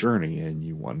this journey? And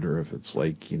you wonder if it's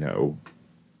like, you know,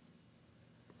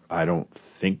 I don't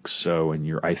think so.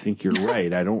 And I think you're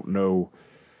right. I don't know.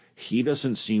 He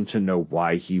doesn't seem to know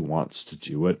why he wants to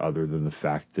do it, other than the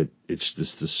fact that it's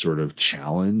just this sort of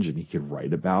challenge and he can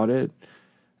write about it.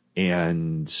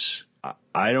 And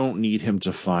I don't need him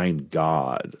to find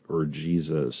God or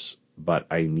Jesus, but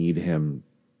I need him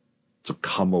to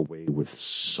come away with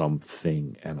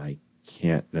something, and I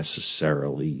can't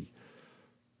necessarily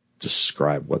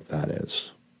describe what that is.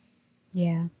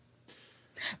 Yeah.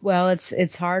 Well,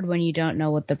 it's hard when you don't know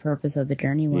what the purpose of the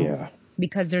journey was. Yeah.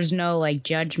 Because there's no, like,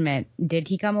 judgment. Did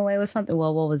he come away with something?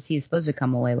 Well, what was he supposed to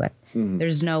come away with?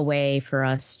 There's no way for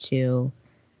us to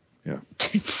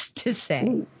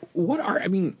say.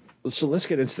 So let's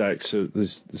get into that. So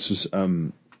this is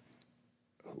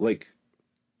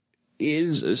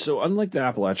so unlike the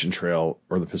Appalachian Trail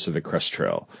or the Pacific Crest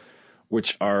Trail,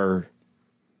 which are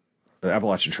the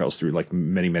Appalachian Trails through like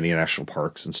many national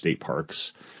parks and state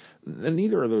parks, and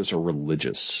neither of those are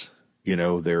religious.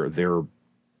 They're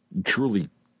truly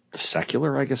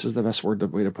secular, I guess is the best way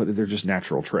to put it. They're just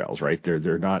natural trails, right?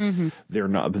 They're not.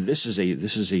 But this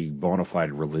is a bona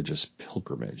fide religious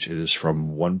pilgrimage. It is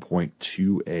from one point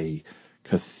to a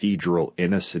cathedral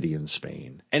in a city in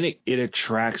Spain, and it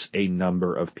attracts a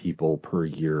number of people per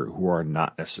year who are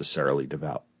not necessarily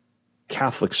devout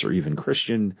Catholics or even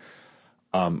Christian,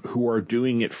 who are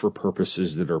doing it for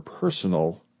purposes that are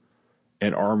personal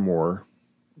and are more,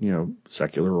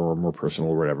 secular or more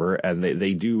personal or whatever. And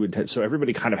they do intend, so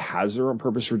everybody kind of has their own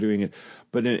purpose for doing it,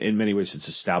 but in many ways it's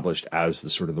established as the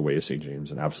sort of the way of St.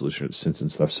 James and absolution of sins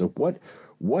and stuff. So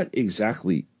what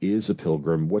exactly is a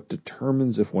pilgrim? What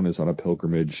determines if one is on a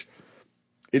pilgrimage?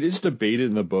 It is debated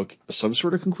in the book. Some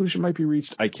sort of conclusion might be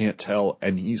reached. I can't tell.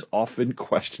 And he's often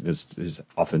questioned his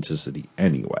authenticity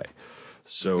anyway.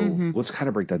 So let's kind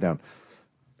of break that down.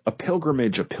 A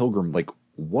pilgrim, like,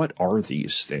 what are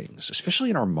these things, especially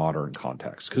in our modern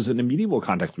context? Because in a medieval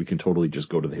context, we can totally just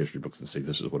go to the history books and say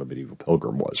this is what a medieval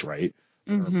pilgrim was, right?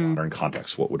 In our modern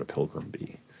context, what would a pilgrim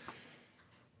be?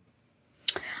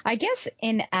 I guess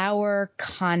in our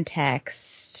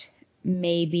context,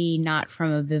 maybe not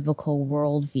from a biblical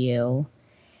worldview,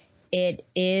 it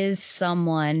is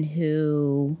someone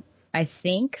who I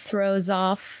think throws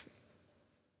off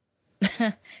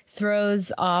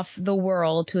the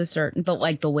world to a certain,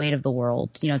 the weight of the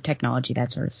world, technology,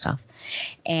 that sort of stuff,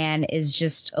 and is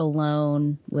just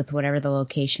alone with whatever the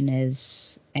location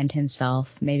is and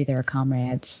himself. Maybe there are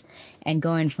comrades, and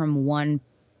going from one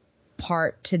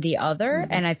part to the other.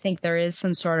 And I think there is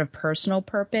some sort of personal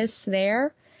purpose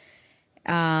there.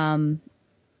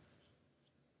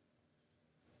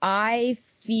 I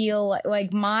feel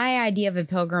like my idea of a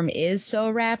pilgrim is so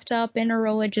wrapped up in a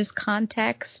religious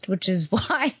context, which is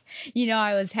why,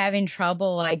 I was having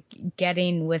trouble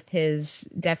getting with his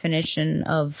definition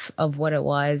of what it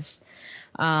was.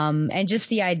 And just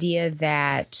the idea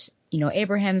that,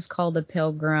 Abraham's called a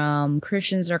pilgrim,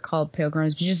 Christians are called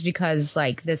pilgrims, just because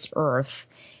this earth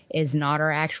is not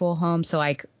our actual home. So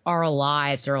our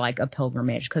lives are like a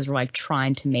pilgrimage because we're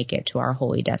trying to make it to our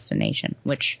holy destination,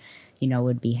 which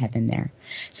would be heaven there.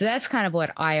 So that's kind of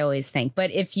what I always think. But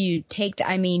if you take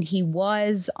he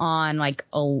was on a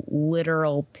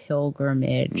literal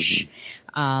pilgrimage,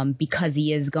 because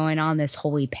he is going on this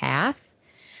holy path.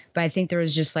 But I think there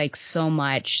was just so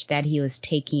much that he was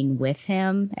taking with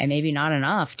him, and maybe not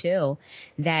enough too,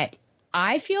 that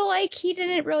I feel like he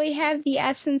didn't really have the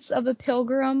essence of a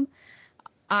pilgrim.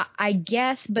 I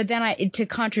guess, but then to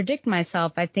contradict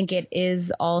myself, I think it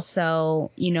is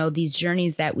also, these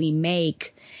journeys that we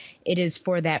make, it is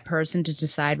for that person to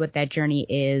decide what that journey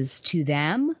is to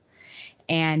them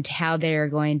and how they're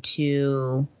going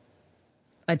to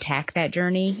attack that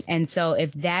journey. And so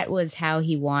if that was how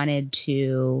he wanted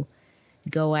to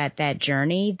go at that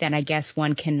journey, then I guess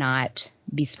one cannot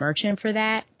besmirch him for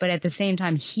that. But at the same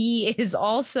time, he is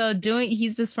also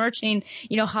he's besmirching,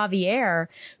 Javier,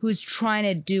 who's trying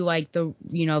to do the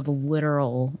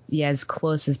literal, as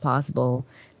close as possible,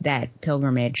 that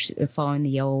pilgrimage, following the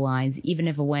yellow lines, even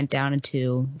if it went down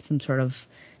into some sort of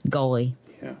gully,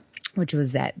 which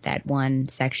was that one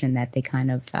section that they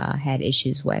kind of had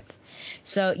issues with.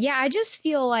 So, yeah, I just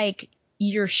feel like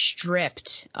you're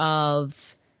stripped of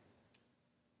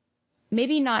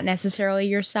maybe not necessarily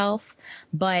yourself,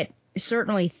 but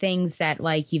certainly things that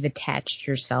you've attached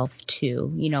yourself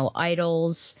to,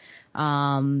 idols,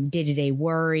 day-to-day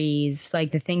worries,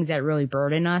 the things that really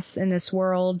burden us in this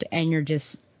world. And you're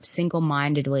just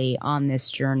single-mindedly on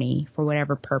this journey for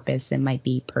whatever purpose it might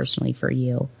be personally for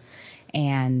you.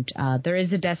 And there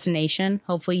is a destination.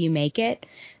 Hopefully you make it.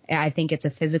 I think it's a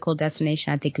physical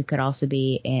destination. I think it could also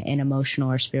be an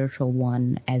emotional or spiritual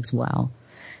one as well.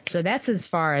 So that's as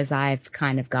far as I've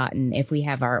kind of gotten, if we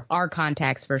have our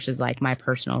context versus my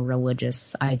personal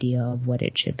religious idea of what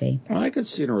it should be. Well, I could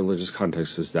see in a religious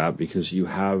context as that, because you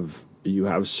have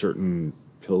certain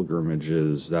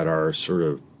pilgrimages that are sort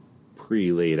of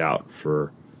pre-laid out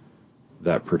for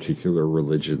that particular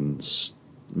religion's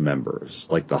members,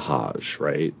 like the Hajj,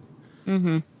 right?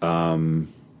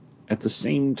 At the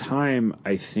same time,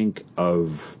 I think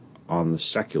of, on the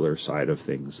secular side of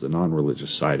things, the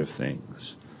non-religious side of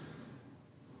things,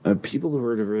 people who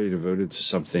are really devoted to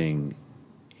something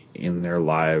in their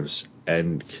lives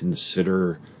and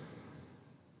consider,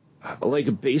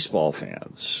 baseball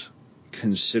fans,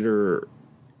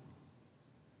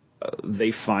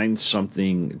 they find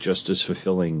something just as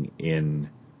fulfilling in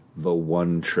the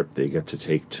one trip they get to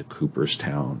take to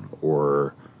Cooperstown,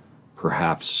 or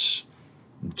perhaps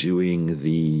doing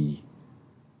the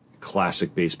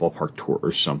classic baseball park tour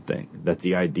or something, that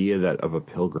the idea that of a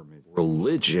pilgrimage,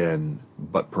 religion,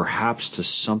 but perhaps to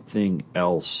something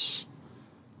else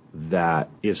that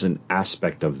is an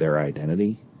aspect of their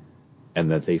identity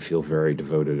and that they feel very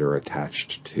devoted or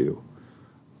attached to,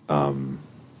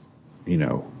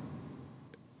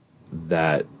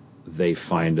 that they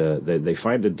find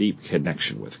a deep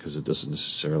connection with, because it doesn't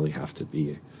necessarily have to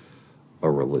be a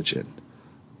religion.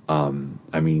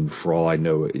 For all I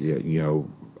know,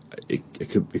 it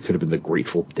could have been the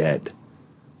Grateful Dead,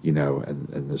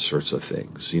 and the sorts of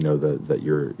things,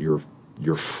 that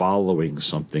you're following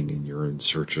something and you're in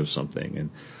search of something.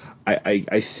 And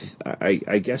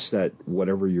I guess that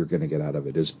whatever you're going to get out of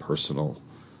it is personal.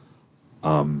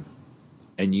 And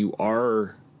you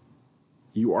are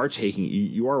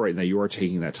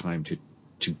taking that time to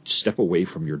step away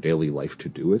from your daily life to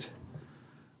do it.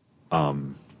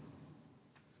 And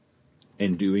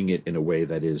doing it in a way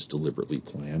that is deliberately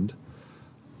planned.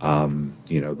 We'll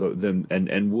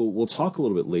talk a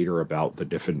little bit later about the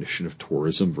definition of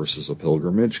tourism versus a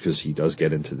pilgrimage, because he does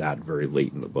get into that very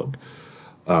late in the book.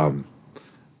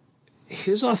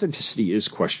 His authenticity is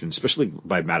questioned, especially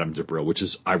by Madame de Bril, which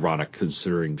is ironic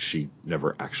considering she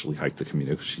never actually hiked the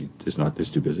Camino because she is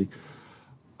too busy.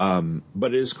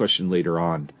 But it is questioned later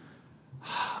on.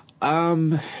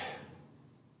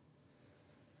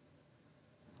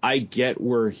 I get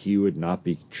where he would not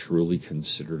be truly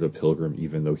considered a pilgrim,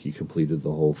 even though he completed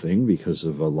the whole thing, because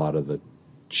of a lot of the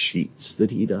cheats that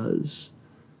he does.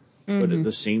 Mm-hmm. But at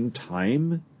the same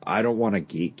time, I don't want to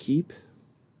gatekeep,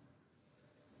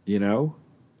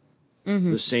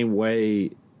 Mm-hmm. The same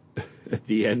way at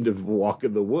the end of Walk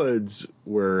in the Woods,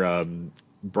 where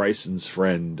Bryson's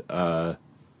friend,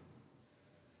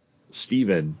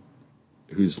 Steven,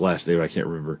 whose last name I can't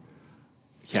remember,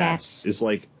 Cass, is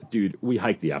like, dude, we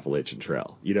hiked the Appalachian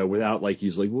Trail, without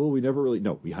he's like, well, we never really,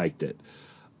 no, we hiked it.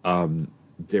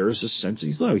 There's a sense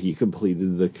he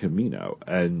completed the Camino,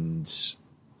 and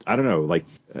I don't know,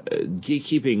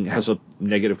 gatekeeping has a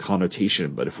negative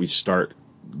connotation, but if we start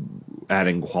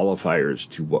adding qualifiers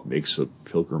to what makes a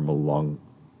pilgrim along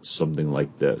something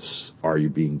like this, are you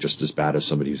being just as bad as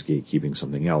somebody who's gatekeeping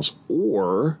something else?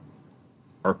 Or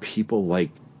are people like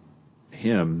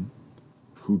him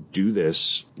who do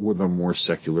this with a more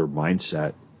secular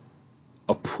mindset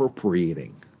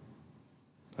appropriating?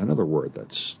 Another word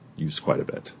that's used quite a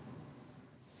bit.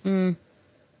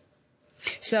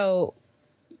 So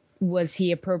was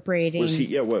he appropriating? Was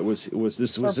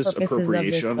this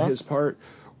appropriation on his part,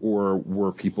 or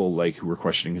were people who were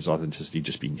questioning his authenticity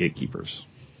just being gatekeepers?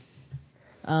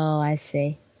 Oh, I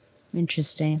see.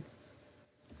 Interesting.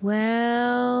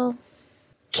 Well,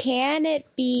 can it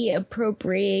be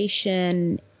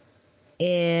appropriation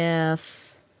if...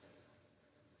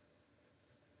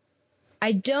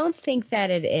 I don't think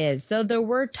that it is, though there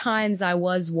were times I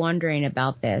was wondering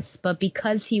about this, but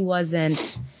because he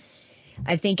wasn't,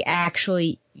 I think,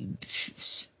 actually,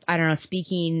 I don't know,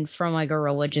 speaking from a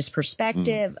religious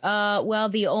perspective, well,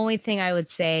 the only thing I would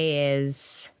say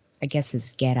is, I guess,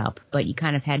 his get up, but you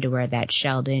kind of had to wear that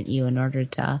shell, didn't you, in order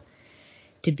to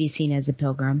be seen as a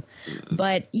pilgrim.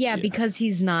 But yeah, because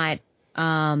he's not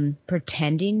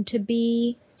pretending to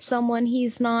be someone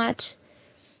he's not,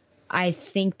 I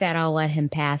think that I'll let him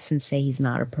pass and say he's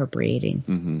not appropriating.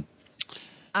 Mm-hmm.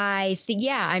 I think,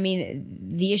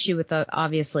 the issue with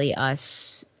obviously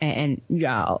us, and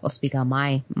I'll speak on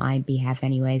my behalf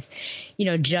anyways,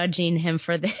 judging him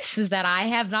for this, is that I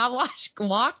have not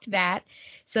walked that.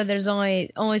 So there's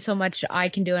only so much I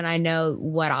can do, and I know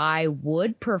what I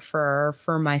would prefer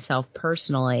for myself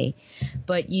personally.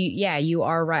 But you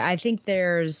are right. I think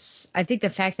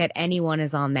the fact that anyone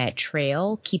is on that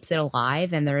trail keeps it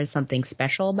alive, and there is something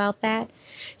special about that.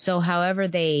 So however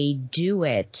they do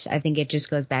it, I think it just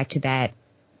goes back to that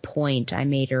point I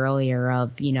made earlier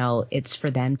of, it's for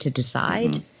them to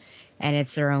decide, and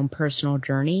it's their own personal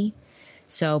journey.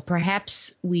 So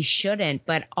perhaps we shouldn't,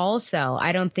 but also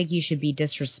I don't think you should be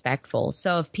disrespectful.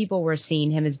 So if people were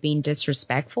seeing him as being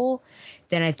disrespectful,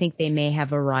 then I think they may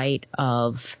have a right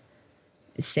of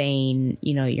saying,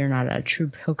 you're not a true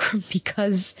pilgrim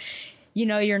because,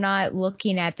 you're not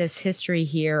looking at this history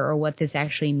here or what this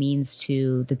actually means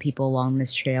to the people along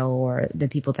this trail or the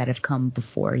people that have come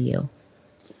before you.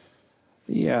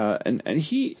 Yeah, and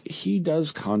he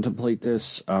does contemplate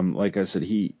this. Like I said,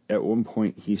 at one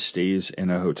point he stays in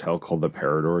a hotel called the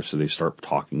Parador, so they start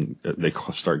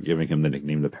giving him the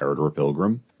nickname the Parador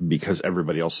Pilgrim because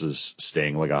everybody else is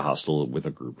staying like a hostel with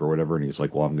a group or whatever, and he's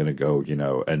like, well, I'm gonna go,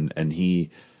 and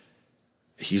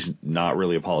he's not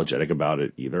really apologetic about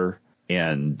it either.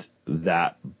 And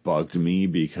that bugged me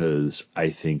because I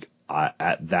think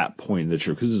at that point in the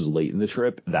trip, because this is late in the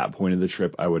trip, that point in the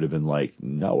trip, I would have been like,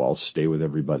 no, I'll stay with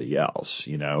everybody else,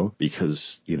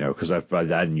 because by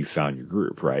then you found your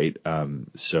group, right?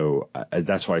 So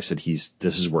that's why I said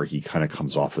this is where he kind of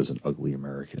comes off as an ugly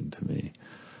American to me.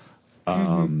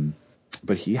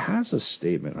 But he has a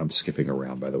statement. I'm skipping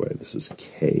around, by the way. This is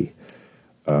K.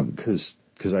 Because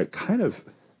I kind of,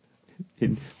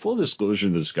 in full disclosure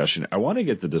in the discussion, I want to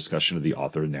get the discussion of the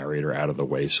author narrator out of the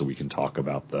way so we can talk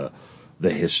about the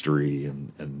history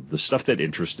and the stuff that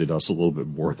interested us a little bit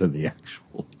more than the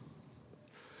actual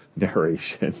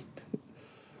narration.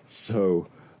 So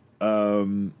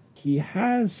he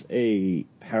has a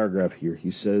paragraph here.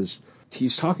 He says,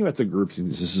 he's talking about the group.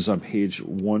 This is on page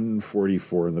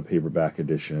 144 in the paperback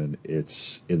edition.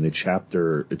 It's in the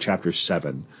chapter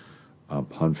 7.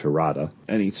 Ponferrada,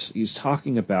 and he's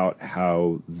talking about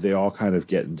how they all kind of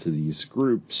get into these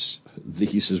groups.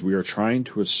 He says, we are trying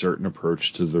to assert an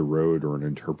approach to the road or an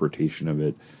interpretation of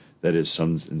it that is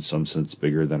in some sense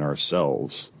bigger than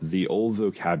ourselves. The old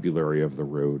vocabulary of the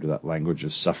road, that language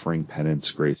of suffering,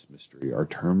 penance, grace, mystery, are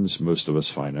terms most of us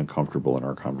find uncomfortable in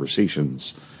our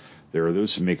conversations. There are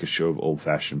those who make a show of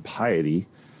old-fashioned piety.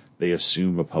 They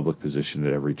assume a public position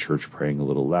at every church, praying a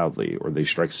little loudly, or they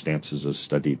strike stances of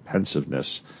studied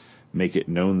pensiveness, make it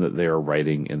known that they are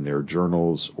writing in their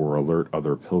journals, or alert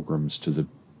other pilgrims to the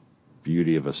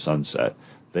beauty of a sunset.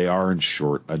 They are, in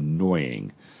short,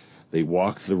 annoying. They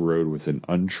walk the road with an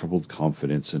untroubled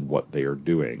confidence in what they are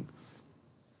doing.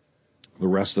 The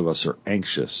rest of us are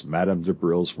anxious. Madame de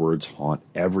Brill's words haunt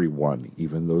everyone,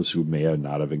 even those who may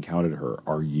not have encountered her.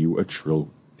 Are you a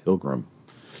true pilgrim?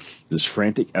 This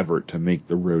frantic effort to make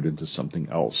the road into something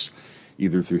else,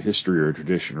 either through history or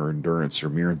tradition or endurance or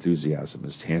mere enthusiasm,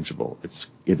 is tangible.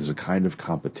 It is a kind of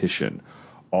competition.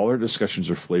 All our discussions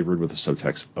are flavored with the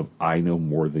subtext of I know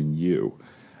more than you.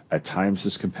 At times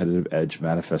this competitive edge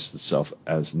manifests itself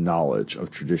as knowledge of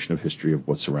tradition, of history, of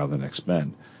what's around the next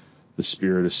bend. The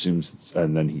spirit assumes,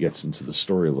 and then he gets into the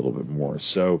story a little bit more.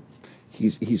 So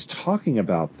he's talking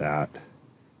about that.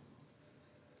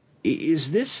 Is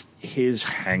this his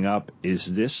hang-up?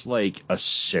 Is this like a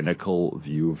cynical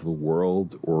view of the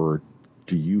world, or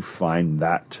do you find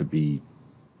that to be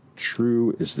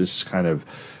true? Is this kind of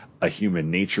a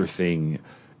human nature thing?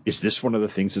 Is this one of the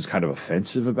things that's kind of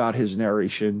offensive about his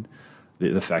narration?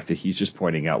 The fact that he's just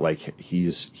pointing out, like, he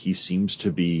seems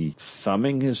to be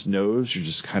thumbing his nose or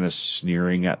just kind of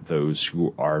sneering at those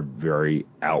who are very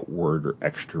outward or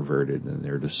extroverted in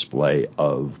their display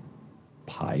of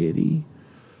piety.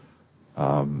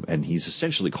 And he's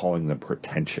essentially calling them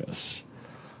pretentious.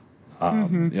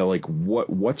 Like,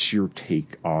 what's your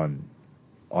take on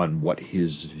what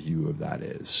his view of that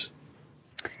is?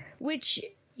 Which,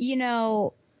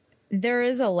 there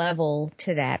is a level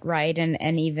to that, right?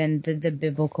 And even the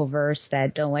biblical verse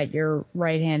that don't let your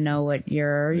right hand know what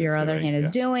your other hand is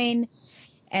doing.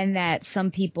 And that some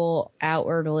people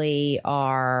outwardly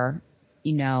are,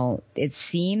 it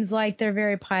seems like they're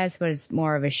very pious, but it's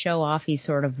more of a show-offy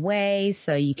sort of way.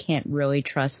 So you can't really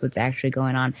trust what's actually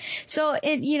going on. So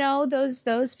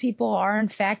those people are in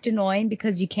fact annoying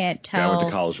because you can't tell. Yeah, I went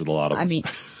to college with a lot of them. I mean,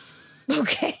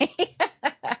 okay.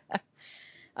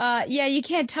 You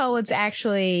can't tell what's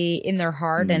actually in their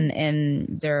heart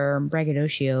and their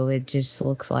braggadocio. It just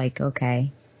looks like,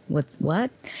 okay,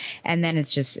 what? And then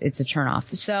it's a turn off.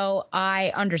 So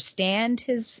I understand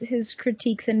his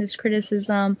critiques and his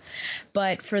criticism,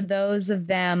 but for those of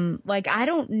them, like, I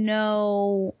don't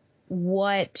know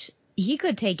what he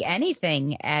could take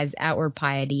anything as outward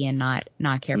piety and not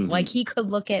care. Mm-hmm. Like, he could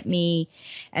look at me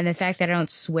and the fact that I don't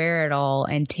swear at all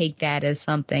and take that as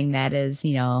something that is,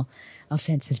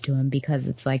 offensive to him because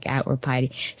it's like outward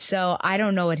piety. So I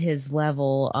don't know what his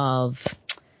level of,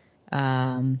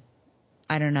 I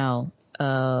don't know,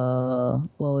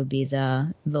 what would be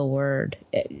the word?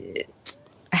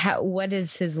 What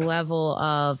is his level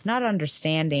of not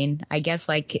understanding? I guess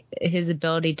like his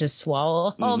ability to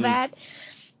swallow all that.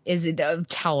 Is it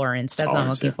tolerance? That's what I'm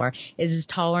looking for. Is his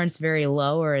tolerance very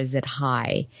low or is it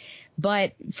high?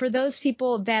 But for those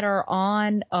people that are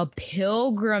on a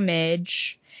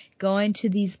pilgrimage, going to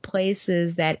these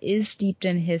places that is steeped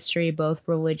in history, both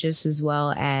religious as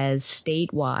well as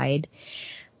statewide,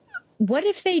 what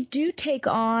if they do take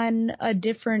on a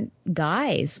different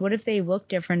guise? What if they look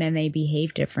different and they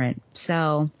behave different?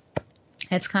 So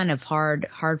it's kind of hard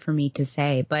for me to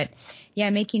say. But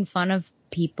yeah, making fun of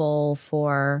people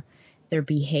for their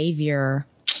behavior,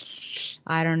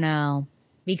 I don't know.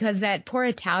 Because that poor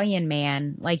Italian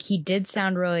man, like, he did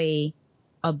sound really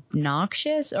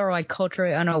obnoxious or like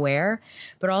culturally unaware,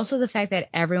 but also the fact that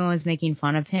everyone was making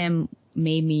fun of him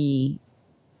made me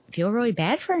feel really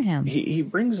bad for him. He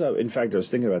brings up, in fact, I was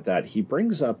thinking about that. He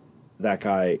brings up that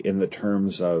guy in the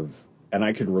terms of, and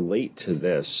I could relate to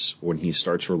this when he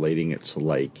starts relating it to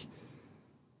like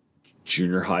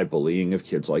junior high bullying of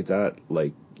kids like that.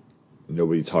 Like,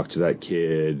 nobody talked to that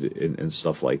kid and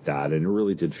stuff like that. And it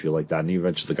really did feel like that. And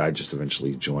the guy just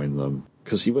eventually joined them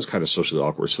because he was kind of socially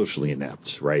awkward, socially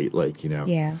inept, right? Like, you know,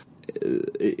 Yeah.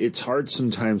 It's hard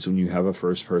sometimes when you have a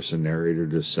first person narrator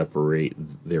to separate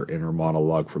their inner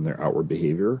monologue from their outward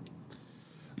behavior.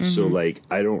 Mm-hmm. So like,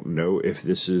 I don't know if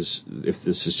this is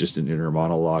just an inner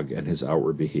monologue and his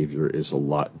outward behavior is a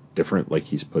lot different. Like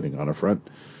he's putting on a front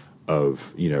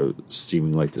of, you know,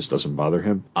 seeming like this doesn't bother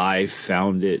him. I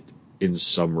found it in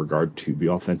some regard to be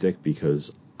authentic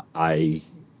because I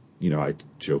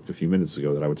joked a few minutes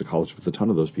ago that I went to college with a ton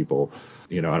of those people,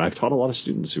 you know, and I've taught a lot of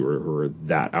students who are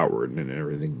that outward and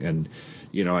everything. And,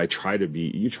 you know, you try to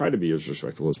be as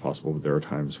respectful as possible, but there are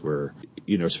times where,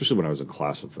 you know, especially when I was in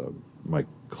class with my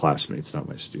classmates, not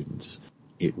my students,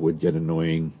 it would get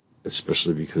annoying,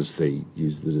 especially because they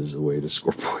used it as a way to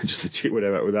score points with the team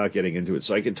without getting into it.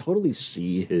 So I could totally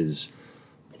see his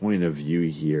point of view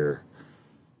here.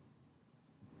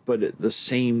 But at the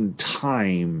same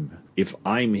time, if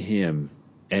I'm him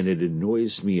and it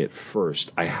annoys me at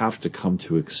first, I have to come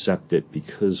to accept it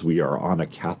because we are on a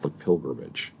Catholic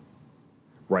pilgrimage,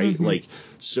 right? Mm-hmm. Like,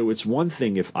 so it's one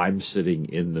thing if I'm sitting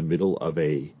in the middle of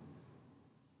a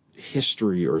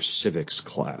history or civics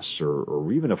class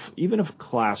or even a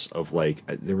class of like,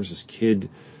 there was this kid,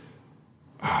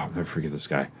 I'll never forget this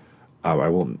guy. I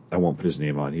won't put his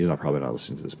name on. He's probably not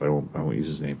listening to this, but I won't use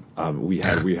his name. We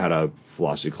had a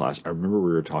philosophy class. I remember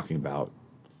we were talking about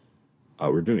we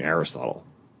were doing Aristotle,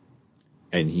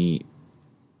 and he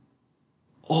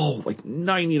like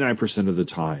 99% of the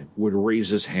time would raise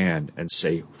his hand and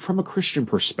say, from a Christian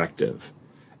perspective,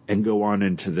 and go on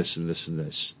into this and this and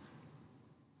this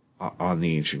on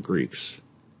the ancient Greeks.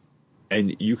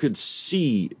 And you could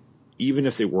see, even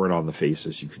if they weren't on the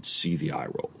faces, you could see the eye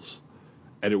rolls.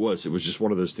 And it was just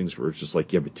one of those things where it's just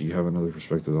like, yeah, but do you have another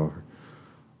perspective on her?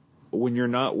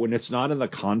 When it's not in the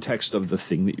context of the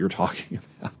thing that you're talking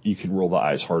about, you can roll the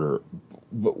eyes harder.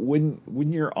 But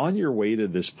when you're on your way to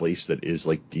this place that is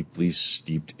like deeply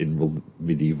steeped in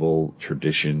medieval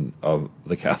tradition of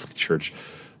the Catholic Church,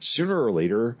 sooner or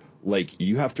later, like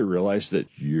you have to realize that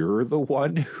you're the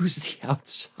one who's the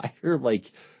outsider.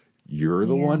 Like you're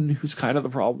the one who's kind of the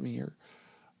problem here.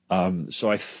 So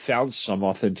I found some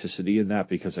authenticity in that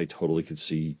because I totally could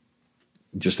see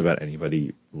just about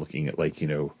anybody looking at like, you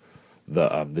know,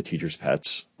 the teacher's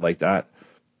pets like that.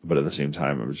 But at the same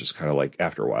time, it was just kind of like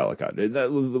after a while,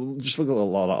 just look at a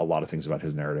lot of things about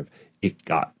his narrative. It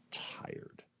got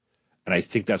tired. And I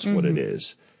think that's what it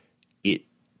is.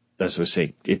 As I was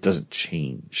saying, it doesn't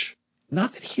change.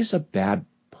 Not that he's a bad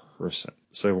person.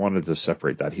 So I wanted to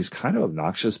separate that. He's kind of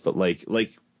obnoxious, but like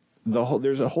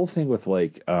there's a whole thing with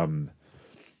like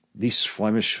these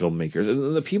Flemish filmmakers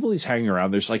and the people he's hanging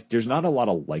around. There's not a lot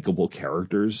of likable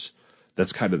characters.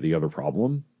 That's kind of the other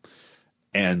problem.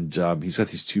 And he's got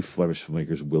these two Flemish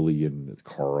filmmakers, Willie and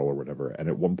Carl or whatever. And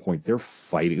at one point they're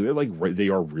fighting. They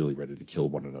are really ready to kill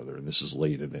one another. And this is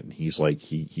late in it. And he's like,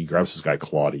 he grabs this guy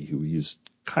Claudy, who he's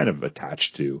kind of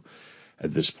attached to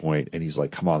at this point, and he's like,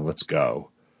 "Come on, let's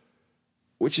go,"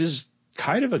 which is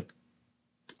kind of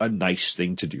a nice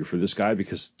thing to do for this guy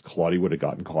because Claudy would have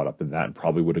gotten caught up in that and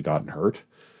probably would have gotten hurt.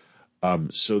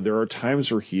 So there are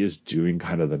times where he is doing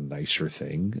kind of the nicer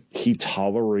thing. He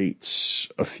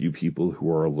tolerates a few people who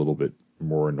are a little bit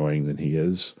more annoying than he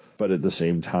is, but at the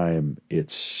same time,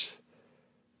 it's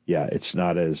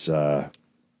not as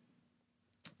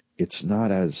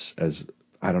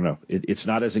I don't know. It's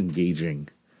not as engaging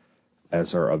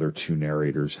as our other two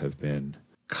narrators have been.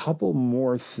 Couple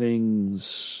more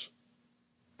things,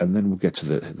 and then we'll get to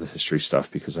the history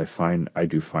stuff because I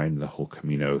do find the whole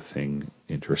Camino thing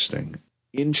interesting.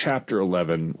 In chapter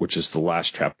 11, which is the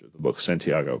last chapter of the book,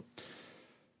 Santiago,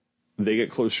 they get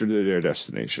closer to their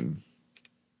destination,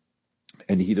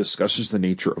 and he discusses the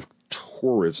nature of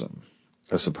tourism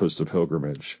as opposed to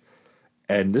pilgrimage.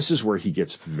 And this is where he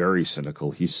gets very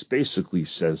cynical. He basically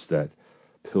says that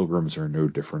pilgrims are no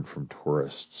different from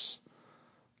tourists.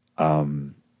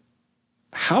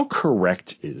 How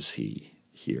correct is he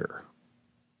here?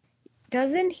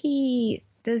 Does he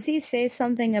say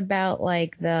something about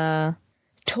like the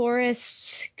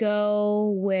tourists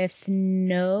go with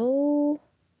no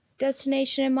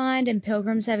destination in mind and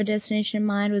pilgrims have a destination in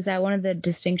mind? Was that one of the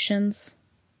distinctions?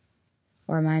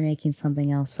 Or am I making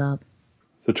something else up?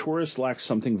 The tourist lacks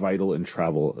something vital in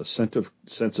travel, a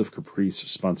sense of caprice,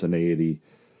 spontaneity,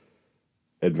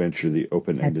 adventure, the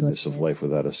open-endedness of life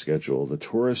without a schedule. The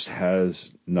tourist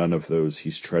has none of those.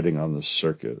 He's treading on the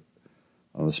circuit.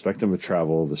 On the spectrum of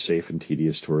travel, the safe and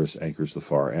tedious tourist anchors the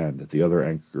far end. At the other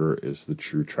anchor is the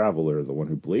true traveler, the one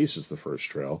who blazes the first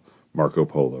trail, Marco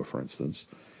Polo, for instance.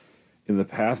 In the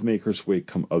pathmaker's wake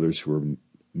come others who are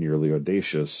nearly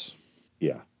audacious.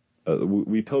 Yeah.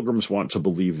 We pilgrims want to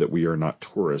believe that we are not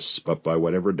tourists, but by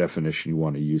whatever definition you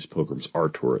want to use, pilgrims are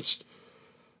tourists.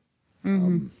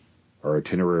 Our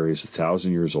itinerary is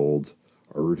 1,000 years old.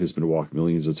 Our route has been walked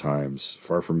millions of times.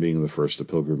 Far from being the first, a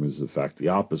pilgrim is in fact the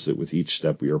opposite. With each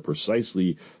step, we are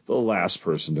precisely the last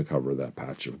person to cover that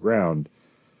patch of ground,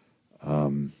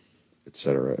 et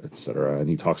cetera, et cetera. And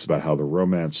he talks about how the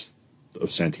romance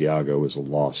of Santiago is a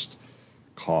lost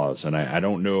cause. And I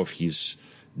don't know if he's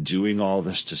doing all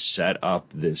this to set up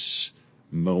this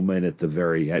moment at the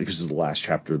very end, because this is the last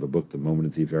chapter of the book, the moment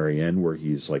at the very end where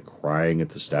he's like crying at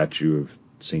the statue of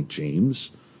St.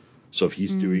 James. So if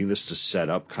he's doing this to set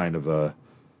up kind of a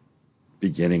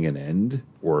beginning and end,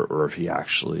 or if he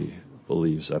actually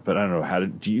believes that. But I don't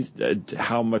know,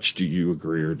 how much do you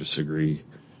agree or disagree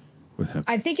with him?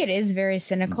 I think it is very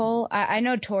cynical. I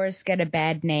know tourists get a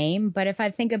bad name, but if I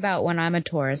think about when I'm a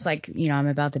tourist, like, I'm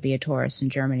about to be a tourist in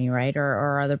Germany, right?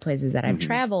 Or other places that I've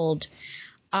traveled,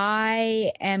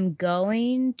 I am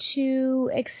going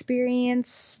to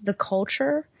experience the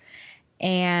culture.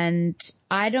 And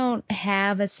I don't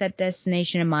have a set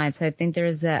destination in mind, so I think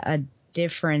there's a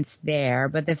difference there.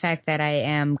 But the fact that I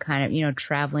am kind of,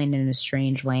 traveling in a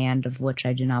strange land of which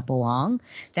I do not belong,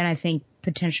 then I think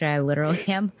potentially I literally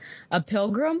am a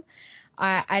pilgrim.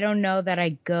 I don't know that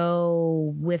I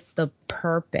go with the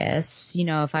purpose.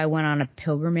 If I went on a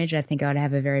pilgrimage, I think I would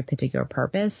have a very particular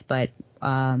purpose. But,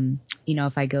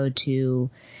 if I go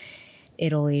to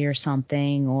Italy or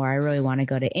something, or I really want to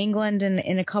go to England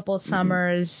in a couple of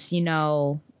summers,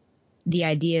 the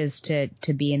idea is to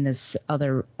be in this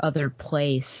other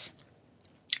place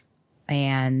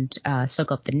and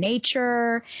soak up the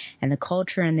nature and the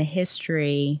culture and the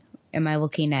history. Am I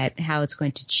looking at how it's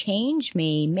going to change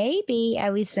me? Maybe,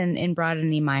 at least in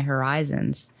broadening my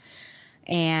horizons.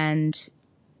 And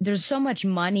there's so much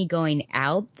money going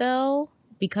out, though,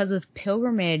 because with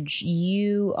pilgrimages,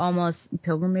 you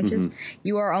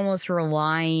are almost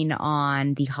relying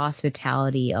on the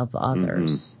hospitality of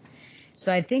others.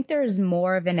 So I think there's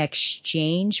more of an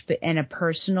exchange and a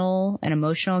personal and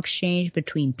emotional exchange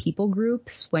between people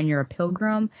groups when you're a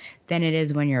pilgrim than it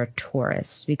is when you're a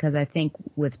tourist. Because I think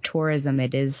with tourism,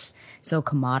 it is so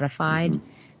commodified.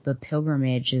 But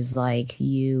pilgrimage is like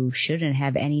you shouldn't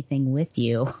have anything with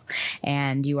you,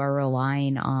 and you are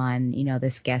relying on,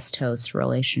 this guest host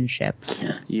relationship.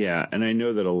 Yeah, and I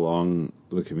know that along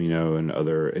the Camino and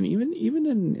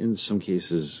even in some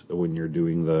cases when you're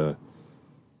doing the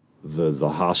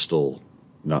hostel,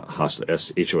 not hostel,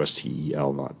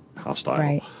 HOSTEL, not hostile,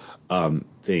 right,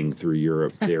 thing through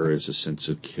Europe, there is a sense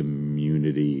of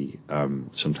community.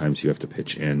 Sometimes you have to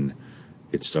pitch in.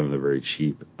 It's done on the very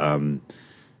cheap.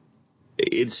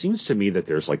 It seems to me that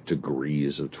there's like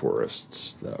degrees of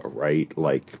tourists, though, right?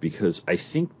 Like, because I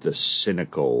think the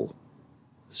cynical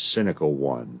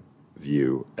one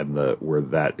view, and where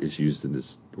that is used in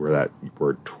this, where that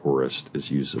word tourist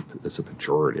is used as a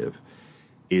pejorative,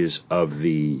 is of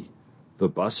the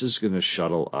bus is going to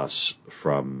shuttle us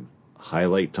from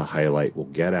highlight to highlight. We'll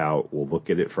get out, we'll look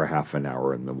at it for half an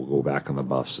hour, and then we'll go back on the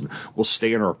bus, and we'll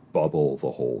stay in our bubble the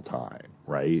whole time,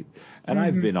 right? And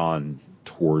I've been on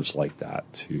tours like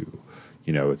that too.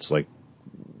 It's like,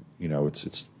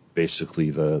 it's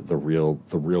basically the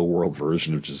real world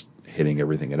version of just hitting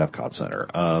everything at Epcot Center.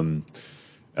 And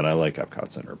I like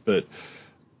Epcot Center, but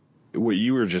what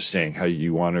you were just saying, how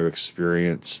you want to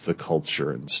experience the culture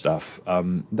and stuff,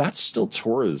 that's still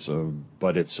tourism,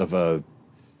 but it's of a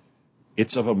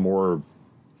more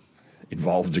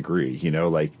involved degree,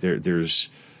 like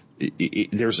there's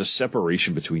a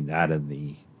separation between that and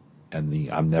the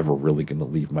I'm never really going to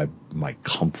leave my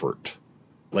comfort.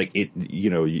 Like it,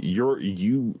 you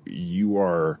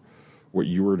are what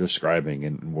you were describing,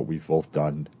 and what we've both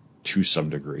done to some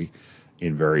degree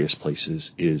in various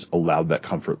places is allowed that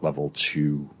comfort level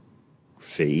to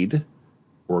fade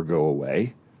or go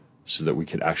away so that we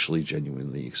could actually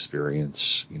genuinely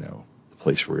experience, the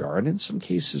place where we are. And in some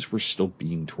cases, we're still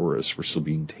being tourists. We're still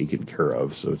being taken care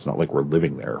of. So it's not like we're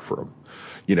living there for,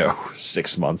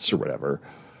 6 months or whatever.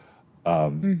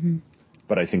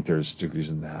 But I think there's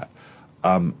degrees in that.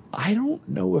 I don't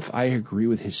know if I agree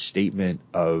with his statement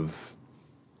of,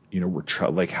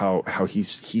 how he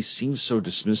seems so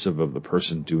dismissive of the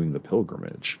person doing the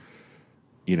pilgrimage.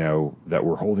 you know, that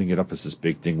we're holding it up as this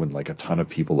big thing when like a ton of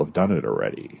people have done it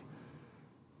already.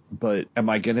 But am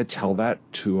I going to tell that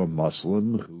to a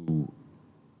Muslim who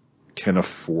can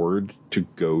afford to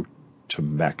go to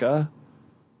Mecca?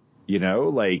 You know,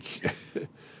 like,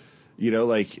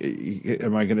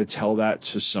 am I going to tell that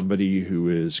to somebody who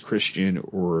is Christian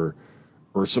or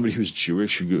somebody who's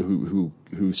Jewish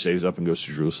who saves up and goes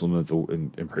to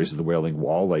Jerusalem and prays at the Wailing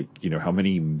Wall? Like, you know, how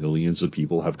many millions of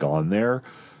people have gone there?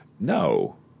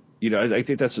 No. You know, I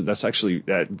think that's actually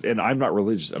that, and I'm not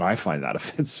religious, and I find that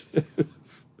offensive.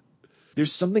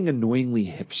 There's something annoyingly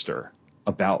hipster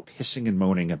about pissing and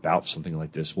moaning about something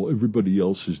like this. Well, everybody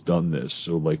else has done this,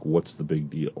 so like, what's the big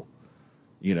deal?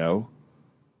 You know?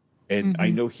 And I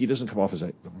know he doesn't come off as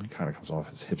he kind of comes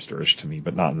off as hipsterish to me,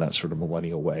 but not in that sort of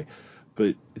millennial way.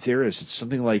 But it's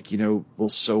something like, you know, well,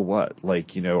 so what?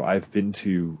 Like, you know, I have been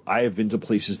to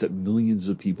places that millions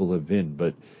of people have been,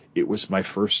 but it was my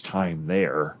first time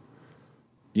there.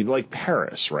 You know, like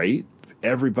Paris, right?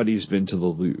 Everybody's been to the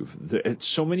Louvre.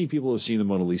 So many people have seen the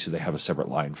Mona Lisa, they have a separate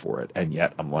line for it. And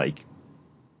yet I'm like,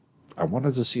 I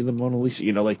wanted to see the Mona Lisa,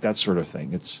 you know, like that sort of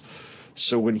thing. It's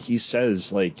so when he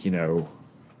says, like, you know,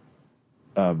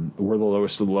 we're the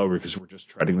lowest of the low because we're just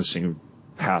treading the same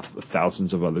path that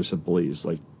thousands of others have blazed.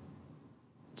 Like,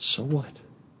 so what?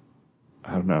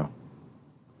 I don't know.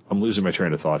 I'm losing my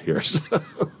train of thought here. So.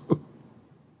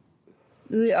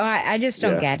 I just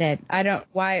don't get it. I don't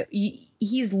why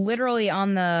he's literally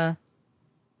on the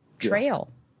trail.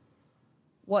 Yeah.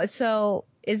 What? So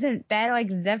isn't that like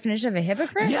the definition of a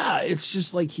hypocrite? Yeah, it's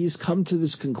just like he's come to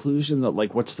this conclusion that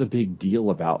like, what's the big deal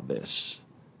about this?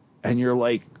 And you're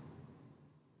like,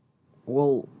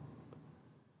 well,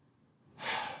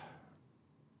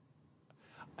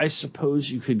 I suppose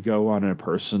you could go on a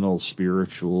personal,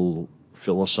 spiritual,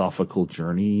 philosophical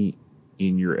journey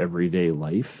in your everyday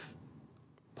life.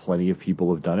 Plenty of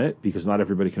people have done it because not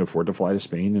everybody can afford to fly to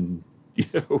Spain and, you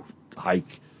know,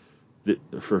 hike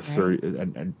for 30,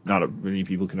 and not many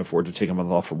people can afford to take a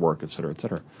month off from work, et cetera, et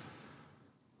cetera.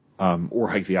 Or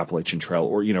hike the Appalachian Trail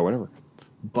or, you know, whatever.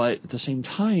 But at the same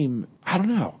time, I don't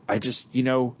know. I just, you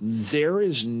know, there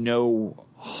is no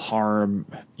harm.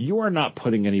 You are not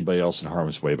putting anybody else in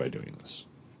harm's way by doing this.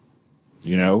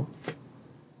 You know?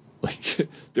 Like,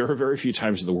 there are very few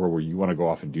times in the world where you want to go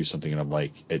off and do something, and I'm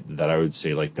like, that I would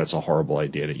say, like, that's a horrible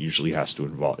idea, and it usually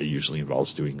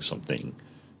involves doing something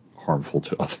harmful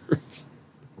to others or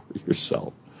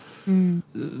yourself.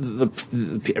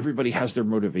 Everybody has their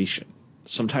motivation.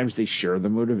 Sometimes they share the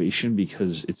motivation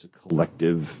because it's a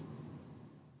collective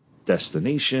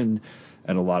destination,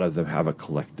 and a lot of them have a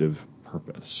collective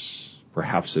purpose.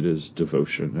 Perhaps it is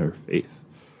devotion or faith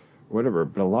or whatever,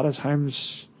 but a lot of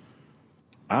times,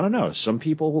 I don't know, some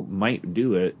people might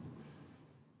do it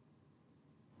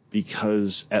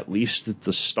because at least at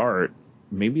the start,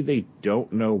 maybe they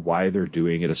don't know why they're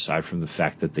doing it aside from the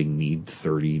fact that they need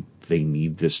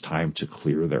this time to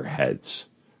clear their heads,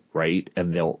 right?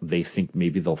 And they think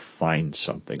maybe they'll find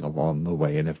something along the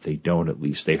way, and if they don't, at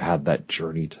least they've had that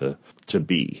journey to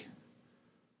be,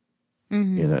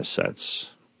 in a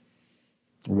sense.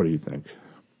 What do you think?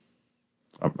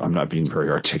 I'm not being very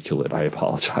articulate. I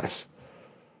apologize.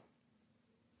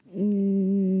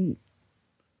 Yeah,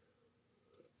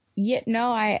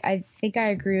 no, I think I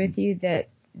agree with you that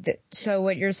so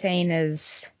what you're saying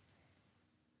is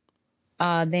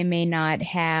they may not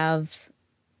have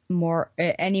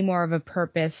any more of a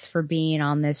purpose for being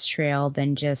on this trail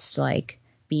than just like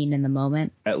being in the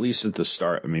moment. At least at the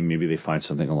start. I mean, maybe they find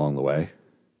something along the way,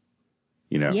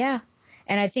 you know? Yeah.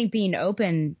 And I think being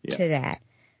open to that,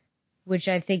 which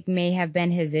I think may have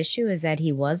been his issue, is that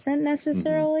he wasn't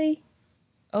necessarily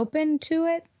open to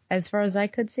it, as far as I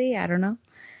could see. I don't know.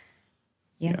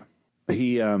 Yeah.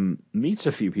 He meets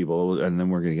a few people, and then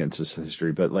we're going to get into his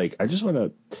history. But like, I just want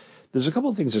to. There's a couple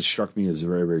of things that struck me as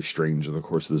very, very strange in the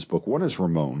course of this book. One is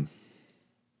Ramon,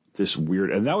 this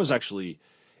weird, and that was actually,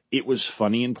 it was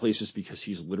funny in places because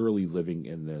he's literally living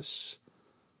in this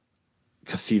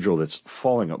cathedral that's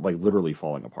literally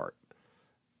falling apart.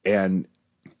 And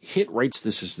Hitt writes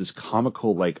this as this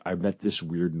comical, like, I met this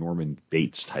weird Norman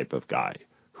Bates type of guy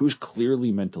who's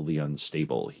clearly mentally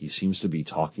unstable. He seems to be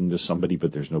talking to somebody,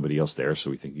 but there's nobody else there,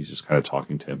 so we think he's just kind of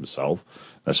talking to himself.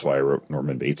 That's why I wrote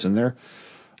Norman Bates in there.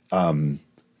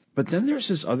 But then there's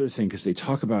this other thing, because they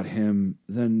talk about him.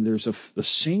 Then there's the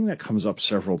saying that comes up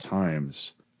several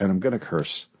times, and I'm going to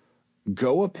curse.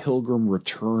 Go a pilgrim,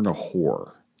 return a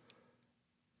whore.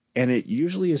 And it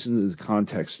usually is in the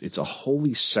context, it's a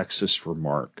wholly sexist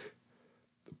remark.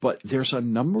 But there's a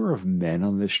number of men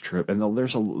on this trip, and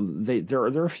there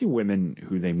are a few women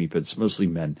who they meet, but it's mostly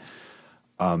men.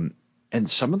 and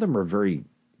some of them are very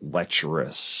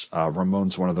lecherous.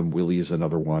 Ramon's one of them. Willie is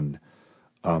another one.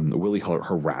 Willie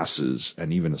harasses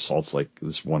and even assaults like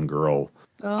this one girl.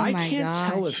 Oh I my can't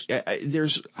tell gosh.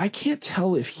 if I can't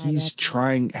tell if he's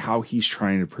trying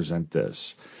to present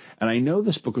this. And I know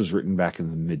this book was written back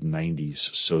in the mid 90s,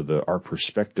 so our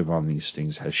perspective on these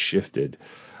things has shifted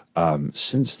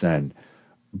since then.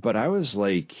 But I was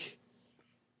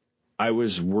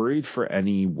worried for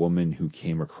any woman who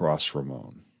came across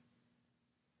Ramon.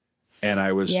 And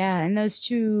I was and those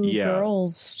two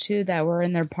girls too that were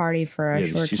in their party for a short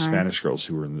time. Yeah, these two Spanish girls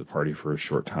who were in the party for a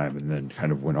short time and then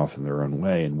kind of went off in their own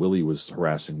way. And Willie was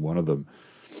harassing one of them.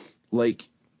 Like,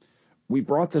 we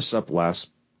brought this up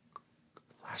last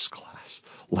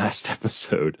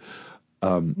episode.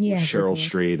 Cheryl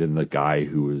Strayed and the guy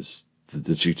who was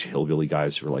the two hillbilly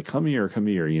guys who were like, come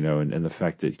here, you know, and the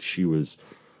fact that she was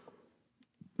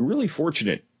really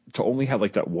fortunate to only have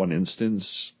like that one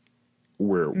instance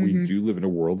where we do live in a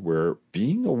world where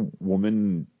being a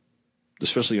woman,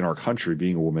 especially in our country,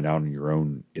 being a woman out on your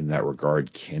own in that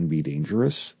regard can be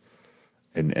dangerous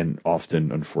and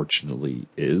often, unfortunately,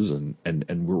 is. And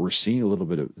we're seeing a little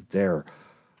bit of there.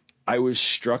 I was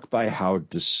struck by how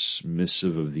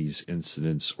dismissive of these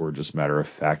incidents, or just matter of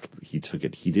fact, he took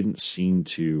it. He didn't seem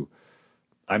to.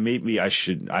 I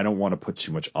don't want to put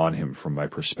too much on him from my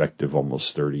perspective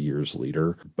almost 30 years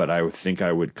later, but I would think I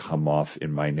would come off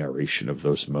in my narration of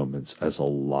those moments as a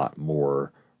lot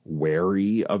more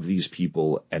wary of these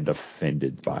people and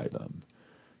offended by them.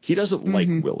 He doesn't like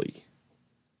Willie.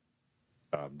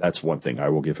 That's one thing I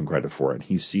will give him credit for, and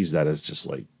he sees that as just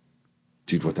like,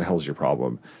 dude, what the hell is your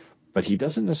problem? But he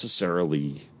doesn't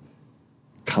necessarily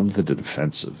come to the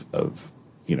defense of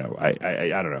you know, I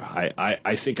don't know.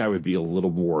 I think I would be a little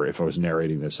more, if I was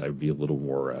narrating this, I would be a little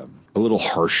more, a little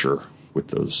harsher with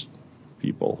those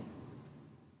people.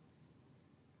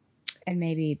 And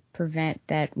maybe prevent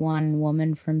that one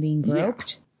woman from being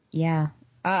groped? Yeah.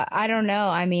 I don't know.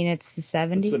 I mean, it's the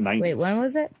 70s. It's the 90s. Wait, when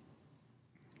was it?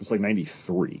 It's like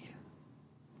 93.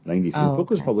 93. The book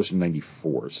was published in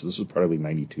 94, so this was probably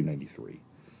 92, 93.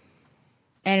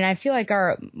 And I feel like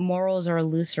our morals are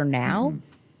looser now.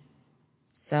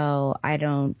 So I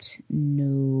don't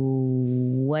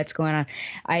know what's going on.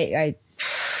 I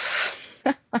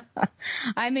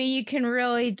mean, you can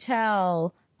really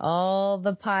tell all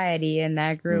the piety in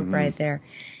that group right there.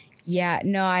 Yeah,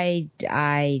 no,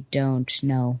 I don't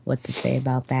know what to say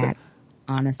about that,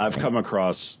 honestly. I've come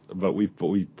across, but we've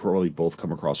probably both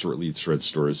come across, or at least read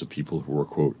stories of people who were,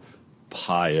 quote,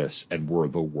 pious and were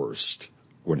the worst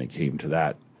when it came to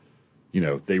that. You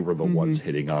know, they were the ones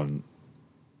hitting on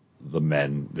the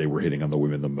men, they were hitting on the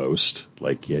women the most.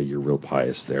 Like, yeah, you're real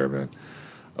pious there, man.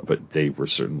 But they were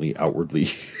certainly outwardly,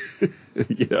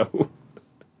 you know,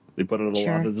 they put it all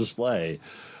on a display.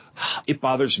 It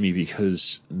bothers me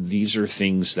because these are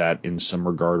things that in some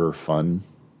regard are fun.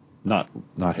 Not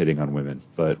hitting on women,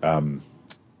 but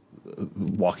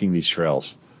walking these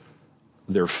trails,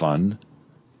 they're fun.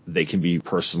 They can be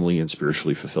personally and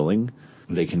spiritually fulfilling.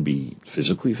 They can be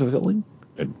physically fulfilling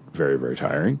and very, very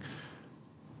tiring.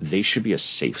 They should be a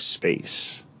safe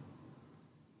space,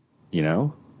 you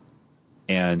know?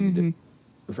 And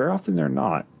very often they're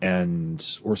not,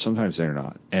 or sometimes they're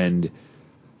not. And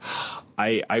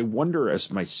I wonder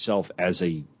as myself, as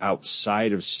a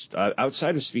outside of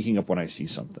speaking up when I see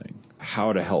something,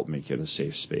 how to help make it a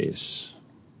safe space.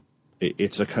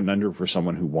 It's a conundrum for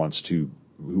someone who wants to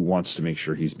make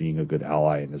sure he's being a good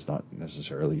ally and is not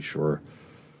necessarily sure,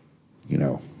 you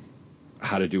know,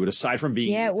 how to do it aside from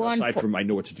being from I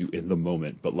know what to do in the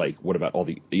moment, but like, what about all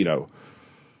the, you know.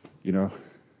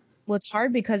 Well, it's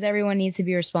hard because everyone needs to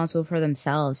be responsible for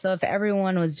themselves. So if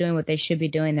everyone was doing what they should be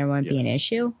doing, there wouldn't be an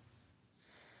issue.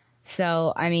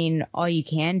 So, I mean, all you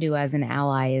can do as an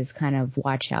ally is kind of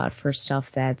watch out for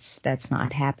stuff that's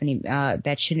not happening,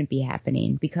 that shouldn't be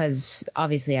happening, because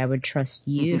obviously I would trust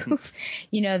you,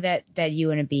 you know, that you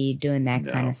wouldn't be doing that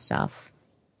kind of stuff.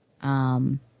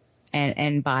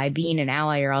 And by being an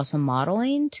ally, you're also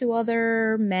modeling to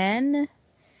other men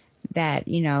that,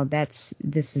 you know, this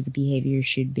is the behavior you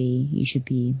should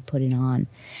be putting on.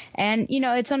 And, you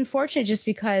know, it's unfortunate just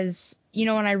because, you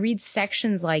know, when I read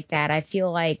sections like that, I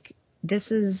feel like I'm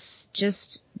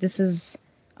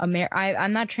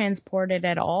not transported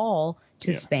at all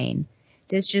to Spain.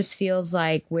 This just feels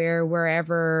like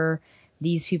wherever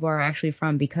these people are actually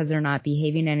from, because they're not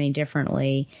behaving any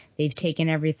differently. They've taken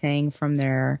everything from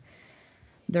their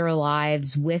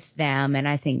lives with them. And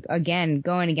I think, again,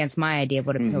 going against my idea of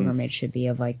what a pilgrimage should be,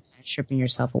 of like stripping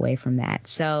yourself away from that.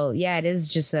 So yeah, it is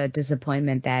just a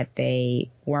disappointment that they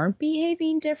weren't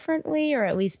behaving differently, or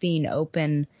at least being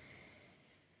open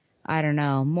I don't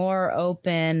know, more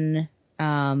open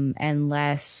and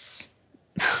less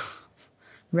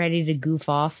ready to goof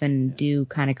off and do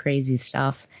kind of crazy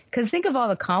stuff. Because think of all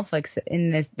the conflicts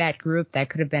in that group that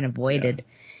could have been avoided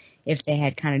if they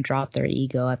had kind of dropped their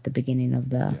ego at the beginning of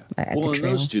the Well, the and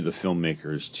those two, the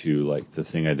filmmakers too, like the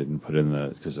thing I didn't put in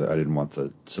because I didn't want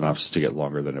the synopsis to get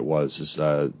longer than it was, is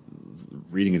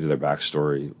reading into their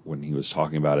backstory when he was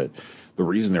talking about it. The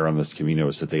reason they're on this Camino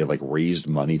is that they had like raised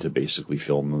money to basically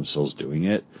film themselves doing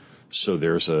it. So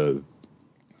there's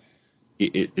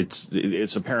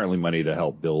it's apparently money to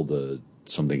help build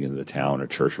something in the town, a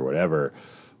church or whatever.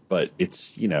 But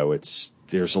it's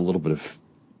there's a little bit of,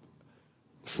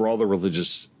 for all the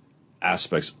religious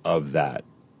aspects of that,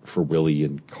 for Willie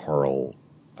and Carl,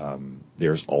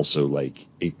 there's also like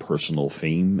a personal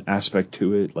fame aspect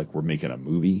to it. Like, we're making a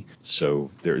movie, so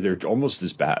they're almost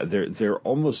as bad. They're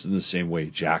almost in the same way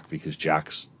Jack, because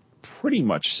Jack's pretty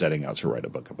much setting out to write a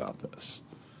book about this,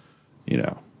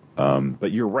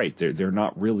 But you're right. They're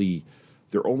not really.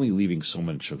 They're only leaving so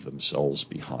much of themselves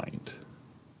behind.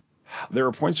 There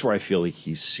are points where I feel like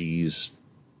he sees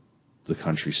the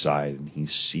countryside and he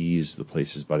sees the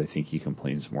places, but I think he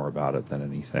complains more about it than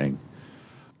anything.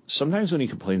 Sometimes when he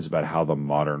complains about how the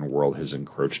modern world has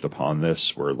encroached upon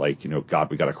this, where like, God,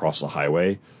 we got to cross the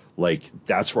highway, like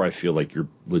that's where I feel like you're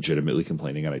legitimately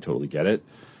complaining, and I totally get it.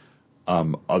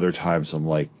 Other times I'm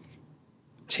like,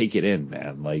 take it in,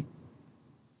 man. Like,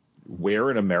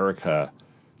 where in America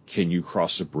can you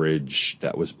cross a bridge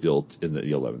that was built in the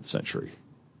 11th century?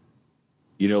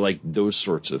 Like those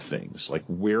sorts of things. Like,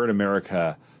 where in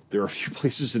America, there are a few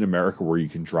places in America where you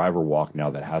can drive or walk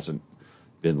now that hasn't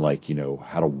been like, had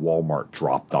a Walmart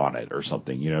dropped on it or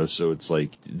something, so it's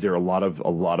like there are a lot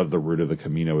of the route of the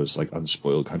Camino is like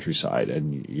unspoiled countryside,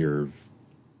 and you're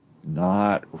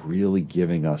not really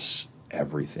giving us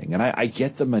everything. And I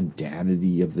get the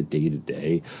mundanity of the day to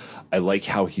day. I like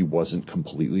how he wasn't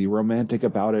completely romantic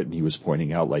about it, and he was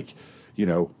pointing out like,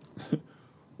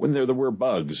 when there were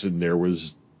bugs and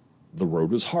the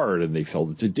road was hard and they fell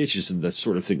into ditches and that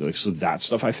sort of thing. Like, so that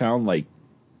stuff I found like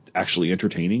actually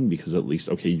entertaining, because at least,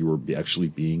 okay, you were actually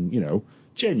being,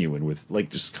 genuine with like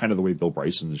just kind of the way Bill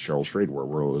Bryson and Cheryl Strayed were,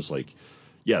 where it was like,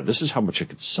 yeah, this is how much it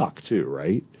could suck too,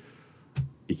 right?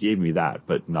 It gave me that,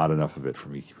 but not enough of it for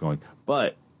me to keep going.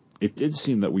 But it did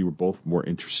seem that we were both more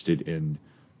interested in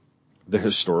the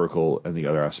historical and the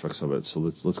other aspects of it.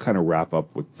 So let's kind of wrap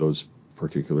up with those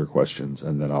particular questions,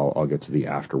 and then I'll get to the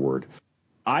afterword.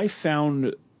 I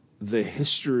found the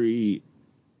history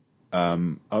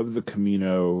of the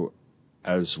Camino,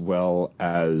 as well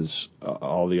as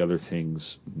all the other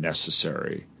things,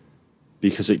 necessary,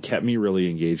 because it kept me really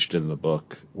engaged in the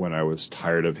book when I was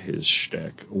tired of his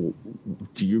shtick.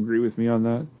 Do you agree with me on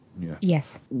that? Yeah.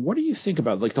 Yes. What do you think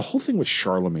about like the whole thing with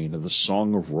Charlemagne and the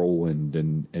Song of Roland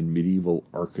and medieval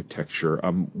architecture?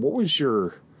 What was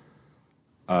your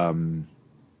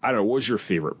what was your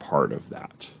favorite part of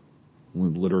that?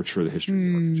 Literature, the history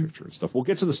of architecture and stuff. We'll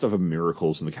get to the stuff of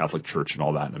miracles in the Catholic Church and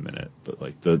all that in a minute, but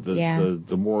like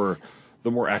the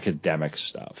more academic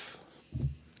stuff.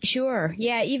 Sure.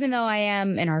 Yeah, even though I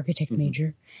am an architect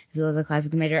major as well as a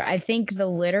classics major, I think the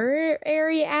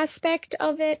literary aspect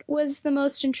of it was the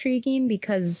most intriguing,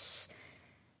 because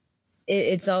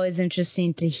it's always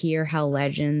interesting to hear how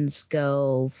legends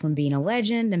go from being a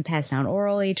legend and passed down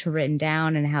orally to written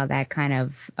down, and how that kind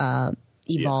of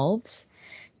evolves.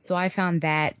 So I found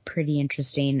that pretty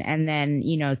interesting. And then,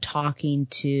 talking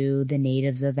to the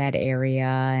natives of that area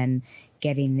and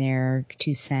getting their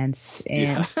 2 cents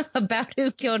about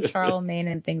who killed Charlemagne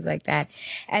and things like that.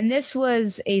 And this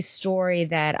was a story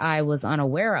that I was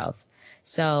unaware of.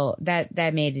 So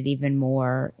that made it even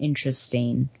more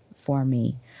interesting for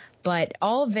me. But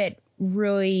all of it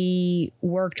really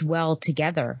worked well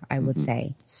together, I would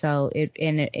say. So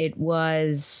it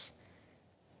was,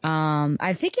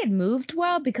 I think it moved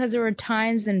well, because there were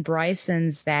times in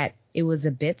Bryson's that it was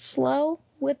a bit slow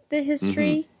with the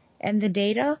history and the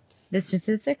data, the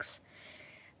statistics.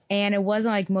 And it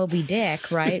wasn't like Moby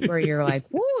Dick, right? Where you're like,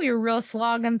 woo, you're real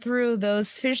slogging through those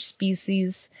fish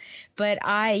species. But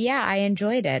I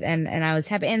enjoyed it, and I was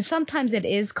happy. And sometimes it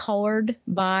is colored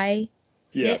by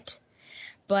it.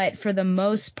 But for the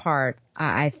most part,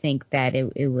 I think that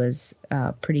it was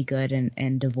pretty good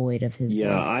and devoid of his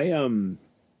voice.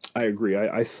 I agree.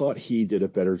 I thought he did a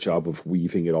better job of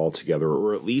weaving it all together,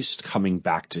 or at least coming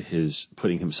back to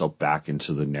putting himself back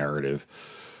into the narrative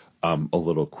a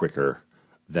little quicker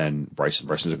than Bryson.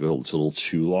 Bryson took a little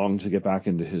too long to get back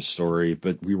into his story,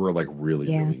 but we were like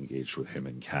really engaged with him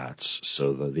and Katz.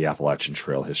 So the Appalachian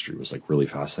Trail history was like really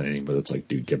fascinating, but it's like,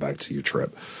 dude, get back to your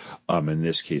trip. In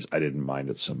this case, I didn't mind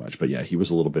it so much, but yeah, he was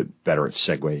a little bit better at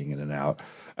segueing in and out.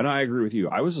 And I agree with you.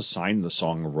 I was assigned the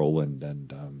Song of Roland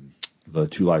and the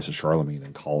Two Lives of Charlemagne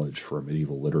in college for a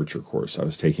medieval literature course I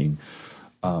was taking.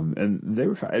 And they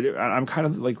were, I'm kind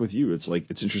of like with you. It's like,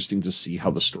 it's interesting to see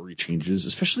how the story changes,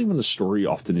 especially when the story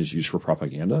often is used for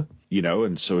propaganda, you know?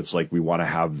 And so it's like, we want to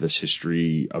have this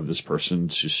history of this person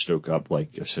to stoke up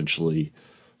like essentially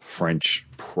French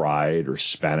pride or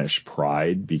Spanish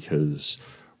pride because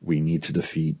we need to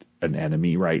defeat an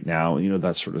enemy right now, you know,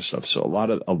 that sort of stuff. So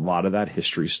a lot of that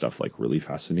history stuff like really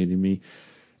fascinated me.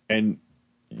 And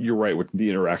you're right, with the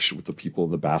interaction with the people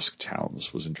in the Basque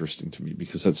towns was interesting to me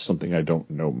because that's something I don't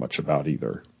know much about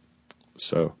either.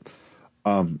 So,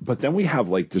 but then we have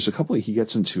like, there's a couple he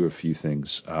gets into a few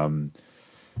things.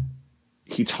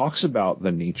 He talks about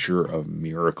the nature of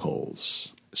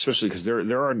miracles, especially because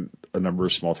there are a number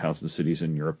of small towns and cities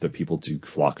in Europe that people do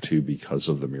flock to because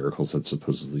of the miracles that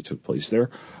supposedly took place there.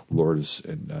 Lourdes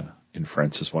in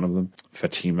France is one of them.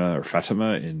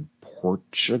 Fatima in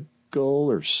Portugal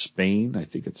or Spain, I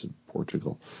think it's in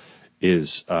Portugal,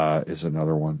 is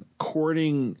another one.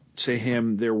 According to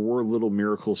him, there were little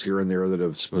miracles here and there that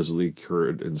have supposedly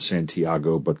occurred in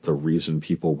Santiago, but the reason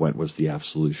people went was the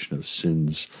absolution of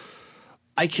sins.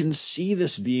 I can see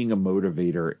this being a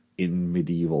motivator in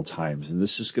medieval times, and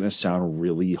this is going to sound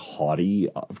really haughty.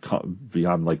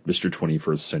 I'm like Mr.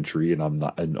 21st century, and I'm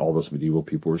not, and all those medieval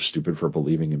people were stupid for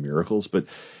believing in miracles, but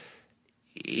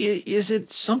is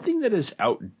it something that is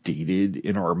outdated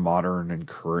in our modern and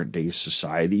current day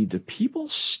society? Do people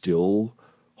still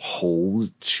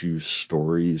hold to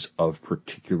stories of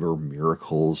particular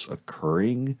miracles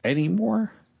occurring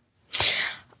anymore?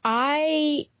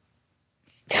 As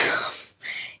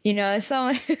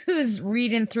someone who's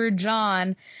reading through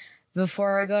John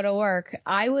before I go to work,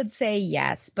 I would say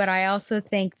yes. But I also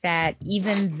think that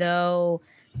even though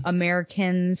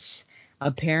Americans,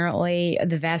 apparently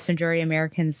the vast majority of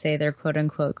Americans say they're quote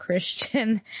unquote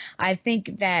Christian, I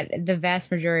think that the vast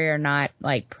majority are not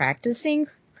like practicing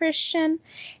Christian.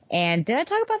 And did I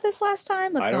talk about this last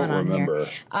time? What's going on here?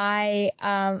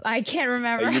 I can't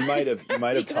remember. You might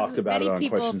have talked about it on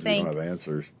Questions We Don't Have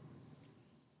Answers.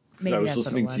 I was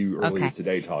listening to you earlier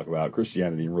today talk about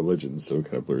Christianity and religion, so it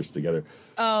kind of blurs together.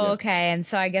 Oh, yeah. Okay. And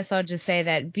so I guess I'll just say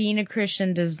that being a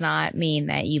Christian does not mean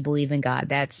that you believe in God.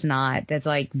 That's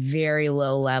like very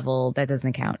low level. That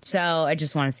doesn't count. So I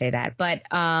just want to say that. But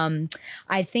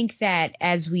I think that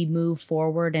as we move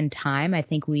forward in time, I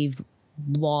think we've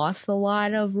lost a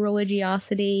lot of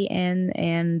religiosity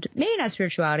and maybe not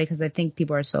spirituality, because I think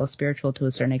people are so spiritual to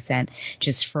a certain extent,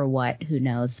 just for what, who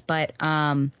knows. But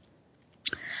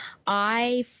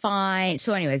I find,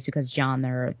 so anyways, because John,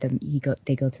 they go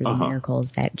through the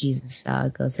miracles that Jesus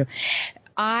goes through.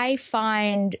 I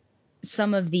find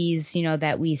some of these,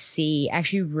 that we see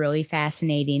actually really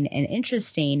fascinating and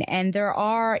interesting. And there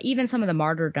are even some of the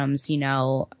martyrdoms,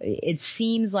 it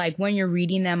seems like when you're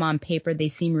reading them on paper, they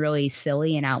seem really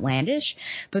silly and outlandish,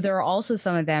 but there are also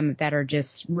some of them that are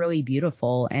just really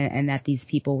beautiful, and that these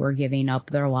people were giving up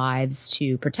their lives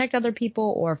to protect other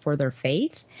people or for their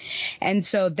faith. And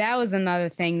so that was another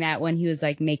thing that when he was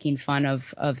like making fun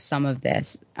of some of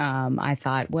this, I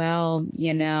thought, well,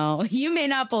 you may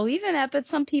not believe in that, but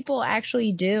some people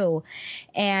actually do.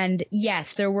 And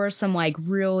yes, there were some like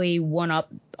really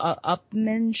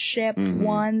upmanship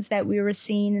ones that we were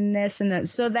seeing in this, and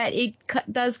so that it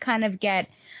does kind of get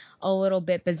a little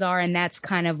bit bizarre. And that's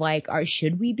kind of like,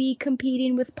 should we be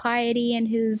competing with piety and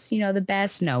who's, the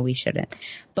best? No, we shouldn't.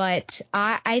 But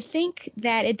I think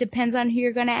that it depends on who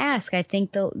you're going to ask. I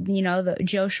think the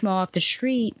Joe Schmo off the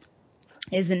street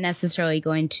isn't necessarily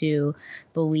going to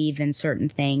believe in certain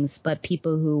things, but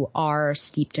people who are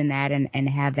steeped in that and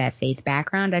have that faith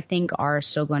background, I think, are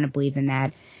still going to believe in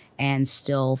that and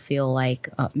still feel like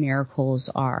miracles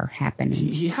are happening.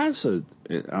 He has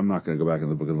I'm not going to go back in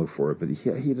the book and look for it, but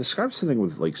he describes something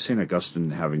with like St.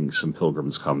 Augustine having some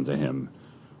pilgrims come to him,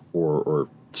 or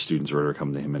students or whatever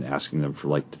come to him and asking them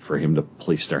for him to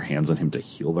place their hands on him to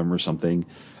heal them or something.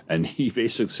 And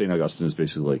St. Augustine is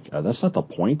basically like, that's not the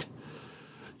point.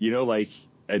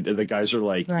 And the guys are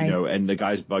like, right. And the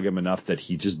guys bug him enough that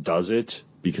he just does it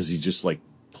because he's just like,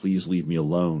 please leave me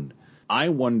alone. I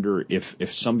wonder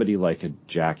if somebody like a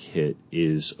Jack Hitt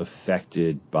is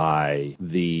affected by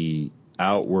the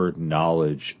outward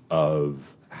knowledge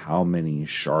of how many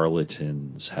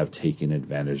charlatans have taken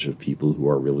advantage of people who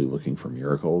are really looking for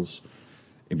miracles.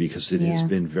 because it has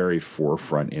been very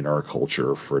forefront in our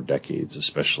culture for decades,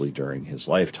 especially during his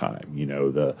lifetime. You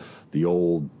know, the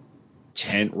old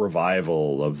tent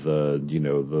revival of the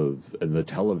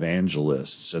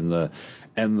televangelists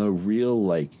and the real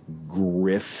like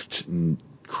grift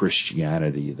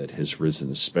Christianity that has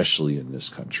risen, especially in this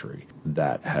country,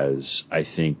 that has, I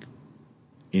think,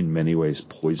 in many ways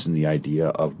poisoned the idea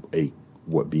of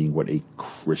what a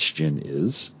Christian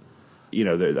is. You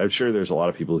know, I'm sure there's a lot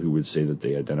of people who would say that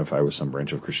they identify with some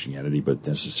branch of Christianity, but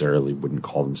necessarily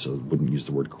wouldn't use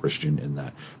the word Christian in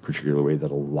that particular way that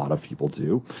a lot of people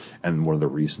do. And one of the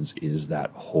reasons is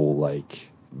that whole, like,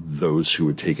 those who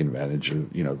would take advantage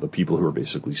of, you know, the people who are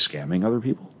basically scamming other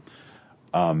people.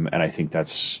 And I think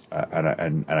that's,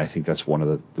 and I think that's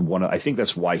I think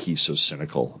that's why he's so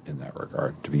cynical in that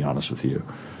regard, to be honest with you.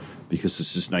 Because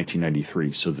this is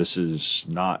 1993, so this is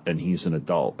not, and he's an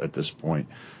adult at this point,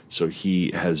 so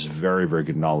he has very, very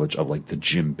good knowledge of like the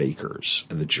Jim Bakkers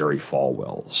and the Jerry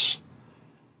Falwells,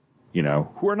 you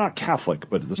know, who are not Catholic,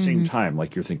 but at the same time,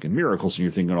 like you're thinking miracles and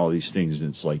you're thinking all these things,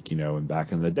 and it's like, you know, and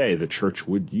back in the day, the church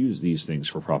would use these things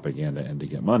for propaganda and to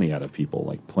get money out of people,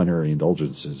 like plenary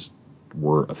indulgences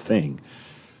were a thing.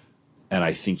 And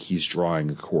I think he's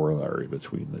drawing a corollary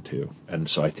between the two. And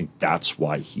so I think that's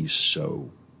why he's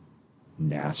so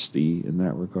nasty in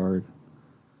that regard.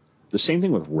 The same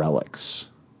thing with relics,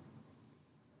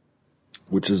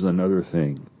 which is another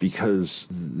thing, because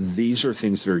these are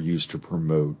things that are used to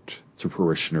promote to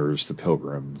parishioners, to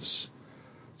pilgrims,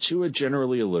 to a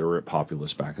generally illiterate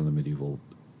populace back in the medieval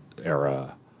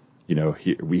era. You know,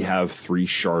 we have 3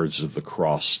 shards of the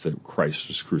cross that Christ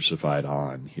was crucified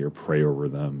on. Here, pray over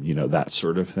them. You know, that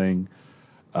sort of thing.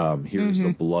 Here's the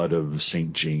blood of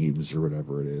St. James or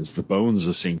whatever it is, the bones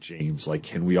of St. James. Like,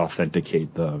 can we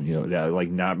authenticate them? You know, like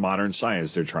not modern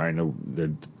science. Will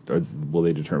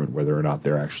they determine whether or not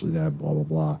they're actually them? Blah, blah,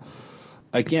 blah.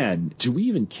 Again, do we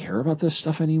even care about this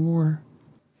stuff anymore?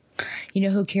 You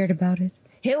know who cared about it?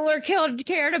 Hitler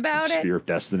cared about it. Spear of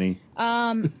Destiny.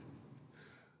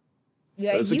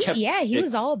 Yeah, he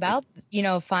was all about, you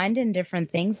know, finding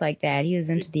different things like that. He was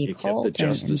into the occult. It kept the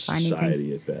Justice and finding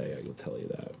Society things. at bay, I will tell you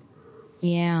that.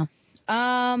 Yeah.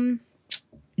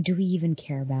 Do we even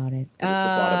care about it? What is the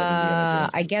plot of an Indiana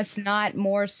Jones I movie? guess not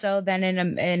more so than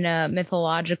in a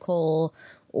mythological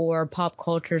or pop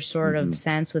culture sort of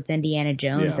sense with Indiana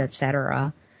Jones,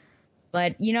 etc.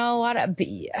 But, you know, a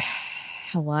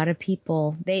lot of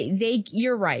people,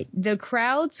 you're right. The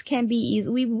crowds can be easy.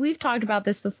 We've talked about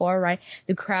this before, right?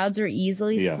 The crowds are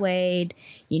easily swayed.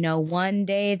 You know, one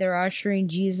day they're ushering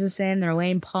Jesus in, they're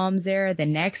laying palms there. The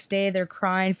next day they're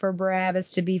crying for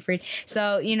Barabbas to be freed.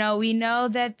 So, you know, we know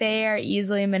that they are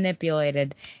easily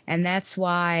manipulated. And that's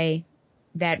why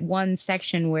that one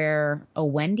section where a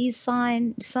Wendy's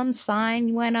sign, some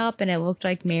sign went up and it looked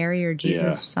like Mary or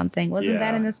Jesus or something. Wasn't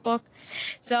that in this book?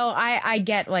 So I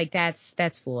get, like,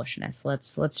 that's foolishness.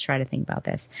 Let's try to think about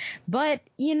this. But,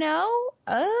 you know,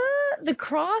 the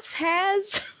cross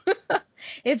has,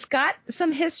 it's got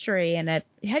some history in it.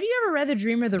 Have you ever read The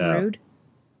Dreamer of the Rood?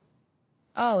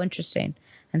 Oh, interesting.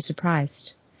 I'm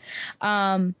surprised.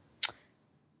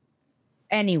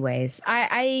 Anyways,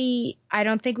 I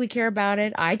don't think we care about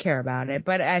it. I care about it,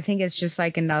 but I think it's just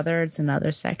like another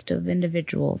sect of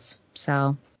individuals.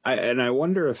 So I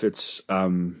wonder if it's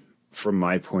from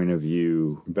my point of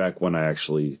view, back when I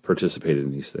actually participated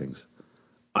in these things,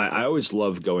 I always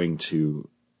loved going to,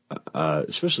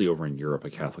 especially over in Europe, a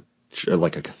Catholic,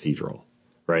 like a cathedral,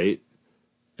 right?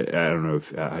 I don't know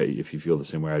if you feel the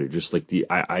same way I do. Just like you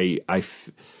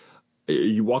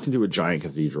walk into a giant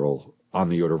cathedral on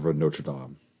the order of Notre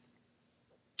Dame,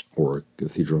 or a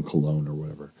cathedral in Cologne or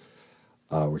whatever,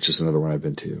 which is another one I've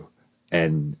been to.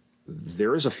 And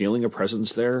there is a feeling of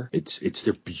presence there.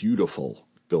 They're beautiful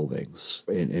buildings.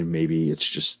 And maybe it's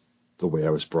just the way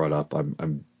I was brought up.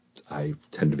 I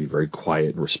tend to be very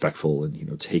quiet and respectful and, you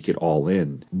know, take it all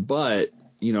in. But,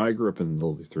 you know, I grew up in the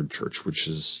Lutheran church, which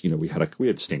is, you know, we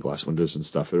had stained glass windows and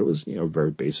stuff. It was, you know,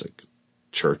 very basic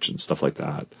church and stuff like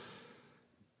that.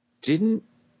 Didn't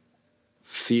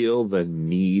feel the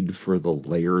need for the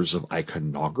layers of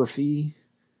iconography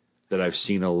that I've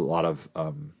seen a lot of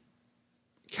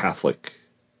Catholic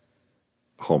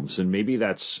homes. And maybe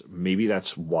that's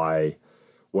why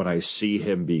when I see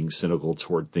him being cynical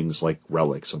toward things like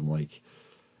relics, I'm like,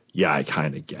 yeah, I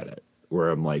kind of get it. Where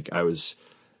I'm like, I was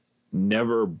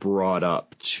never brought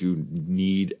up to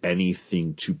need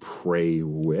anything to pray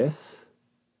with,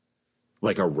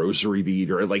 like a rosary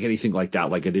bead or like anything like that.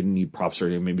 Like I didn't need props or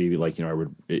anything. Maybe like, you know, I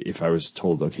would, if I was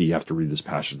told, okay, you have to read this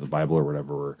passage of the Bible or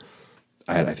whatever, or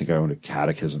I think I owned a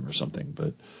catechism or something,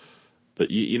 but But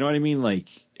you know what I mean? Like,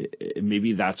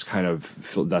 maybe that's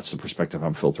that's the perspective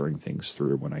I'm filtering things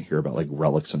through when I hear about like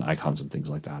relics and icons and things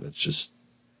like that. It just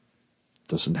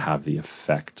doesn't have the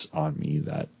effect on me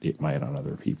that it might on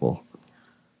other people.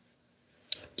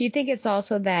 Do you think it's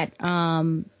also that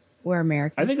we're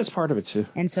American? I think it's part of it too.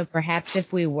 And so perhaps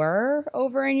if we were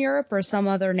over in Europe or some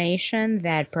other nation,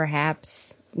 that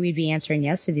perhaps we'd be answering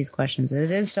yes to these questions.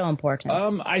 It is so important.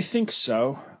 I think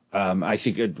so. I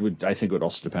think it would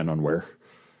also depend on where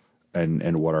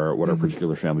and what our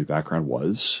particular family background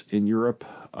was in Europe,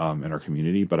 in our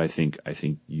community. But I think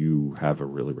you have a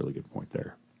really, really good point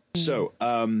there. So,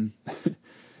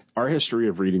 our history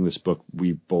of reading this book,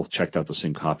 we both checked out the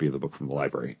same copy of the book from the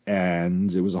library,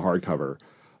 and it was a hardcover.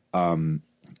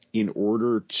 In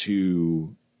order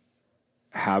to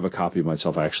have a copy of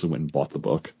myself, I actually went and bought the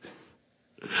book,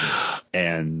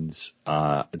 and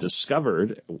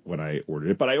discovered when I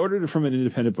ordered it, but I ordered it from an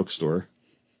independent bookstore,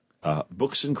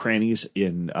 Books and Crannies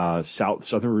in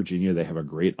Southern Virginia. They have a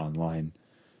great online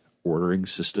ordering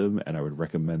system, and I would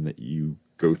recommend that you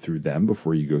go through them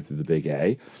before you go through the Big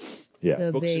A. Yeah,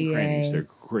 the Books and Crannies. They're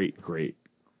great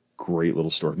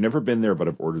little store. I've never been there, but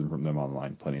I've ordered from them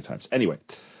online plenty of times. Anyway,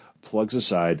 plugs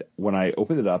aside, when I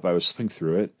opened it up, I was flipping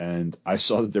through it, and I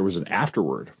saw that there was an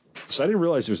afterword. So I didn't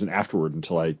realize there was an afterword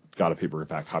until I got a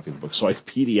paperback copy of the book. So I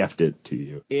PDF'd it to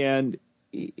you. And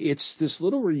it's this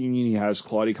little reunion he has.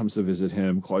 Claudia comes to visit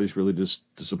him. Claudia's really just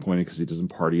disappointed because he doesn't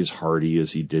party as hardy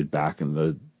as he did back in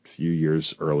the few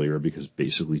years earlier, because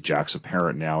basically Jack's a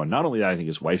parent now. And not only that, I think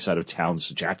his wife's out of town,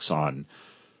 so Jack's on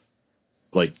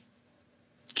like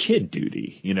kid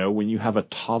duty. You know, when you have a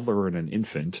toddler and an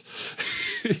infant,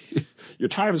 your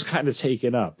time is kind of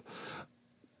taken up.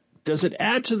 Does it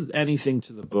add to anything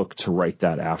to the book to write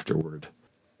that afterward?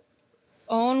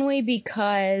 Only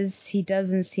because he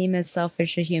doesn't seem as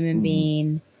selfish a human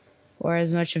being or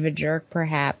as much of a jerk,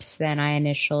 perhaps, than I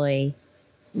initially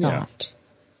thought. Yeah.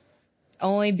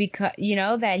 Only because,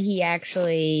 that he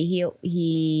actually,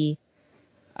 he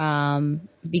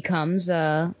becomes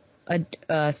a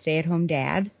stay-at-home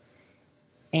dad,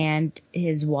 and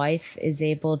his wife is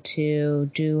able to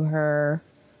do her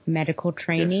medical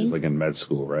training. Yeah, she's like in med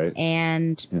school, right?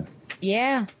 And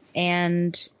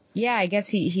I guess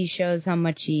he shows how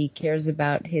much he cares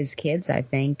about his kids, I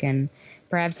think, and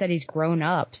perhaps that he's grown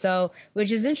up. So,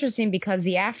 which is interesting because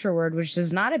the afterword, which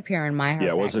does not appear in my hardcover.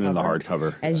 Yeah, it wasn't in the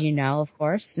hardcover. As you know, of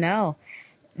course. No.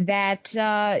 That,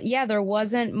 there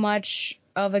wasn't much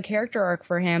of a character arc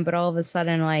for him, but all of a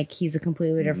sudden, like, he's a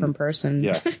completely different person.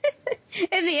 Yeah.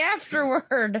 In the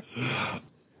afterword.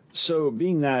 So,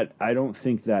 being that, I don't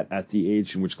think that at the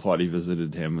age in which Claudia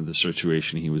visited him and the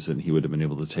situation he was in, he would have been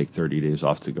able to take 30 days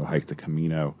off to go hike the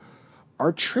Camino.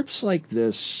 Are trips like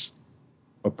this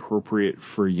appropriate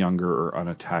for younger or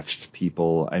unattached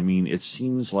people? I mean, it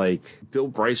seems like Bill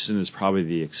Bryson is probably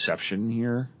the exception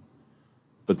here.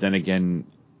 But then again,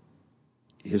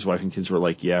 his wife and kids were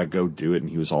like, yeah, go do it.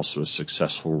 And he was also a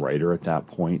successful writer at that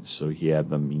point, so he had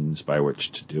the means by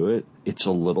which to do it. It's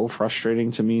a little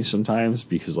frustrating to me sometimes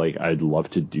because, like, I'd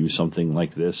love to do something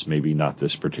like this. Maybe not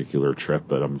this particular trip,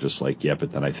 but I'm just like, yeah,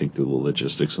 but then I think through the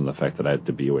logistics and the fact that I had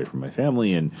to be away from my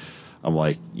family, and I'm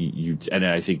like, and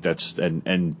I think that's,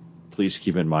 and please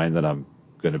keep in mind that I'm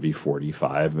going to be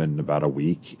 45 in about a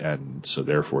week, and so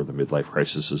therefore the midlife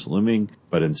crisis is looming.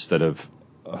 But instead of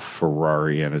a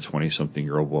Ferrari and a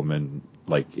 20-something-year-old woman,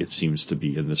 like, it seems to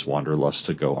be in this wanderlust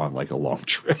to go on like a long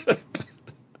trip.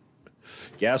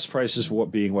 Gas prices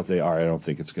being what they are, I don't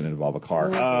think it's going to involve a car.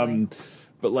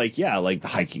 But like, yeah, like the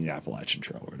hiking the Appalachian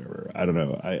Trail or whatever. I don't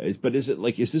know. But is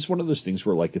this one of those things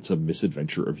where like it's a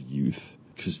misadventure of youth?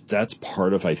 Because that's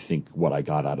part of, I think, what I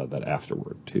got out of that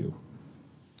afterward too.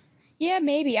 Yeah,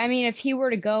 maybe. I mean, if he were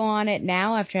to go on it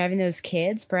now after having those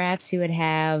kids, perhaps it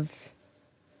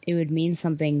would mean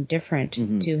something different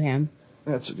to him.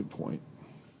 That's a good point.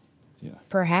 Yeah.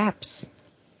 Perhaps.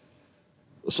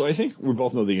 So I think we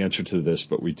both know the answer to this,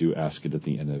 but we do ask it at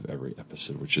the end of every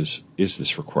episode, which is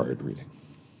this required reading?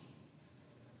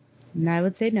 And I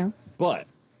would say no. But.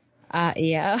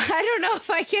 Yeah, I don't know if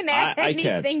I can add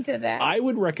anything to that. I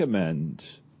would recommend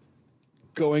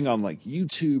going on like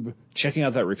YouTube, checking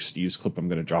out that Rick Steves clip I'm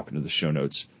going to drop into the show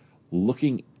notes,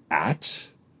 looking at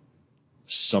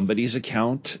somebody's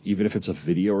account, even if it's a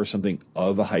video or something,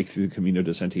 of a hike through the Camino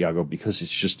de Santiago, because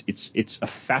it's a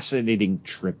fascinating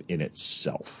trip in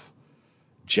itself.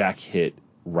 Jack Hitt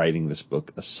writing this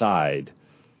book aside,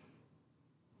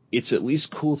 it's at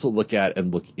least cool to look at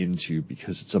and look into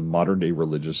because it's a modern day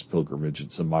religious pilgrimage.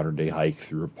 It's a modern day hike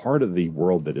through a part of the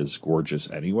world that is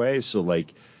gorgeous anyway. So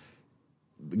like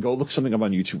go look something up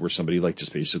on YouTube where somebody like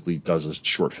just basically does a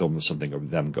short film of something of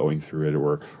them going through it,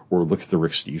 or look at the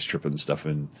Rick Steves trip and stuff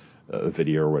in a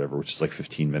video or whatever, which is like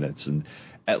 15 minutes, and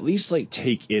at least like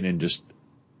take in and just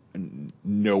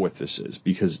know what this is,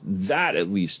 because that at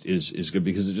least is good,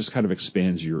 because it just kind of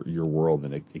expands your world,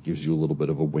 and it gives you a little bit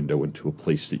of a window into a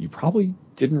place that you probably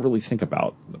didn't really think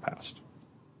about in the past.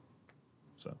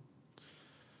 So,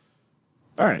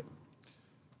 all right.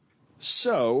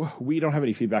 So we don't have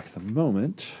any feedback at the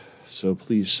moment, so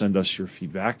please send us your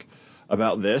feedback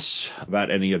about this,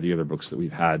 about any of the other books that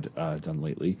we've had done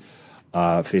lately.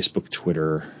 Facebook,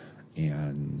 Twitter,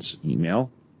 and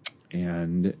email.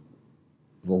 And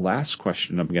the last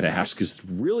question I'm going to ask is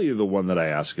really the one that I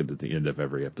ask at the end of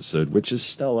every episode, which is,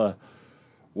 Stella,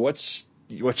 what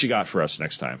you got for us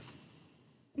next time?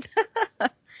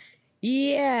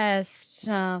 Yes.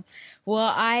 Well,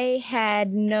 I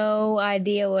had no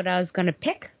idea what I was going to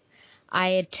pick. I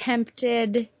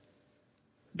attempted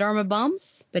Dharma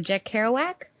Bums by Jack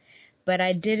Kerouac, but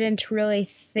I didn't really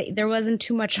think there wasn't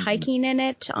too much hiking in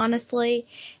it, honestly,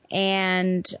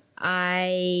 and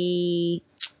I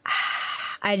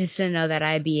just didn't know that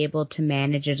I'd be able to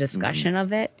manage a discussion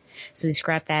of it, so we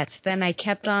scrapped that. So then I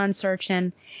kept on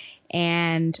searching,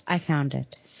 and I found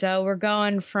it. So we're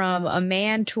going from a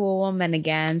man to a woman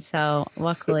again. So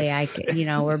luckily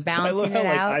we're balancing it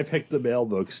out. I picked the male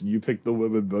books and you picked the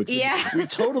women books. Yeah. We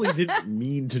totally didn't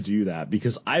mean to do that,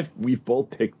 because we've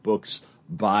both picked books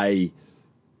by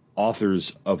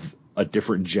authors of a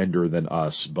different gender than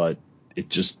us, but it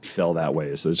just fell that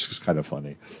way. So it's just kind of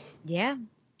funny. Yeah,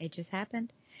 it just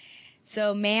happened.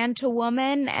 So man to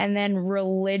woman, and then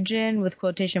religion with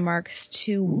quotation marks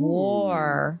to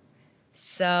war.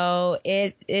 So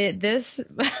this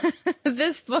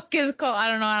this book is called, I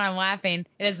don't know why I'm laughing.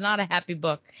 It is not a happy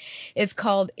book. It's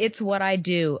called It's What I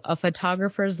Do, A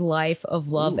Photographer's Life of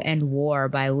Love and War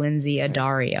by Lindsay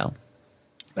Addario.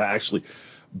 Actually,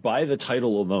 by the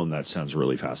title alone, that sounds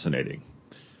really fascinating.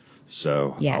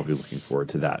 So yes. I'll be looking forward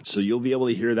to that. So you'll be able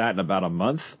to hear that in about a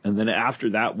month. And then after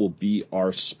that will be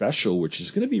our special, which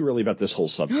is going to be really about this whole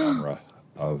subgenre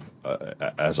of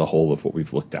as a whole of what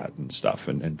we've looked at and stuff,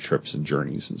 and trips and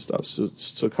journeys and stuff.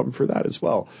 So come for that as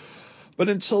well. But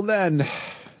until then,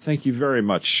 thank you very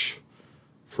much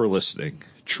for listening,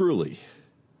 truly,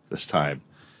 this time,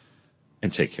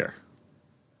 and take care.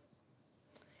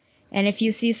 And if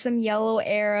you see some yellow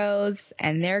arrows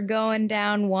and they're going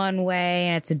down one way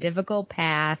and it's a difficult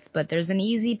path, but there's an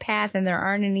easy path and there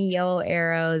aren't any yellow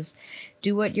arrows,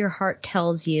 do what your heart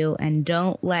tells you and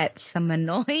don't let some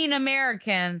annoying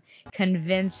American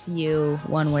convince you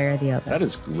one way or the other. That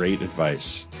is great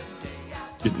advice.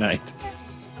 Good night.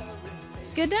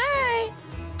 Good night.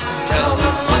 Tell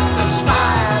them what the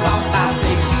smile on my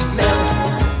face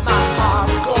meant. My heart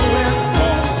going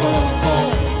boom, boom,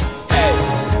 boom. Hey,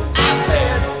 I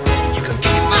said you can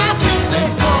keep my things,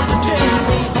 ain't gonna take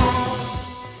me home.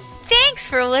 Thanks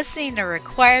for listening to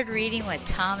Required Reading with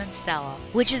Tom and Stella,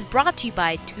 which is brought to you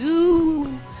by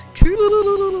Two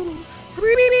True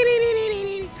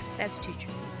Freaks. That's Two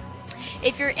True.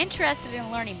 If you're interested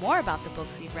in learning more about the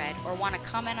books we've read or want to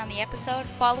comment on the episode,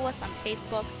 follow us on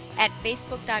Facebook at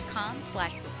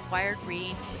facebook.com/Required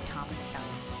Reading with Tom and Stella.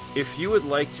 If you would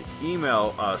like to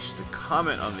email us to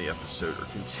comment on the episode or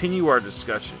continue our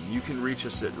discussion, you can reach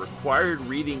us at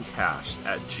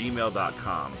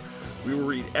requiredreadingcast@gmail.com. We will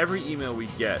read every email we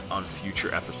get on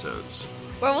future episodes.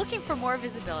 We're looking for more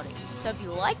visibility, so if you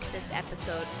liked this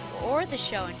episode or the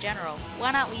show in general,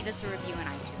 why not leave us a review on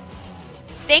iTunes?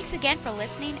 Thanks again for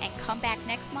listening, and come back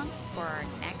next month for our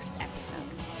next episode.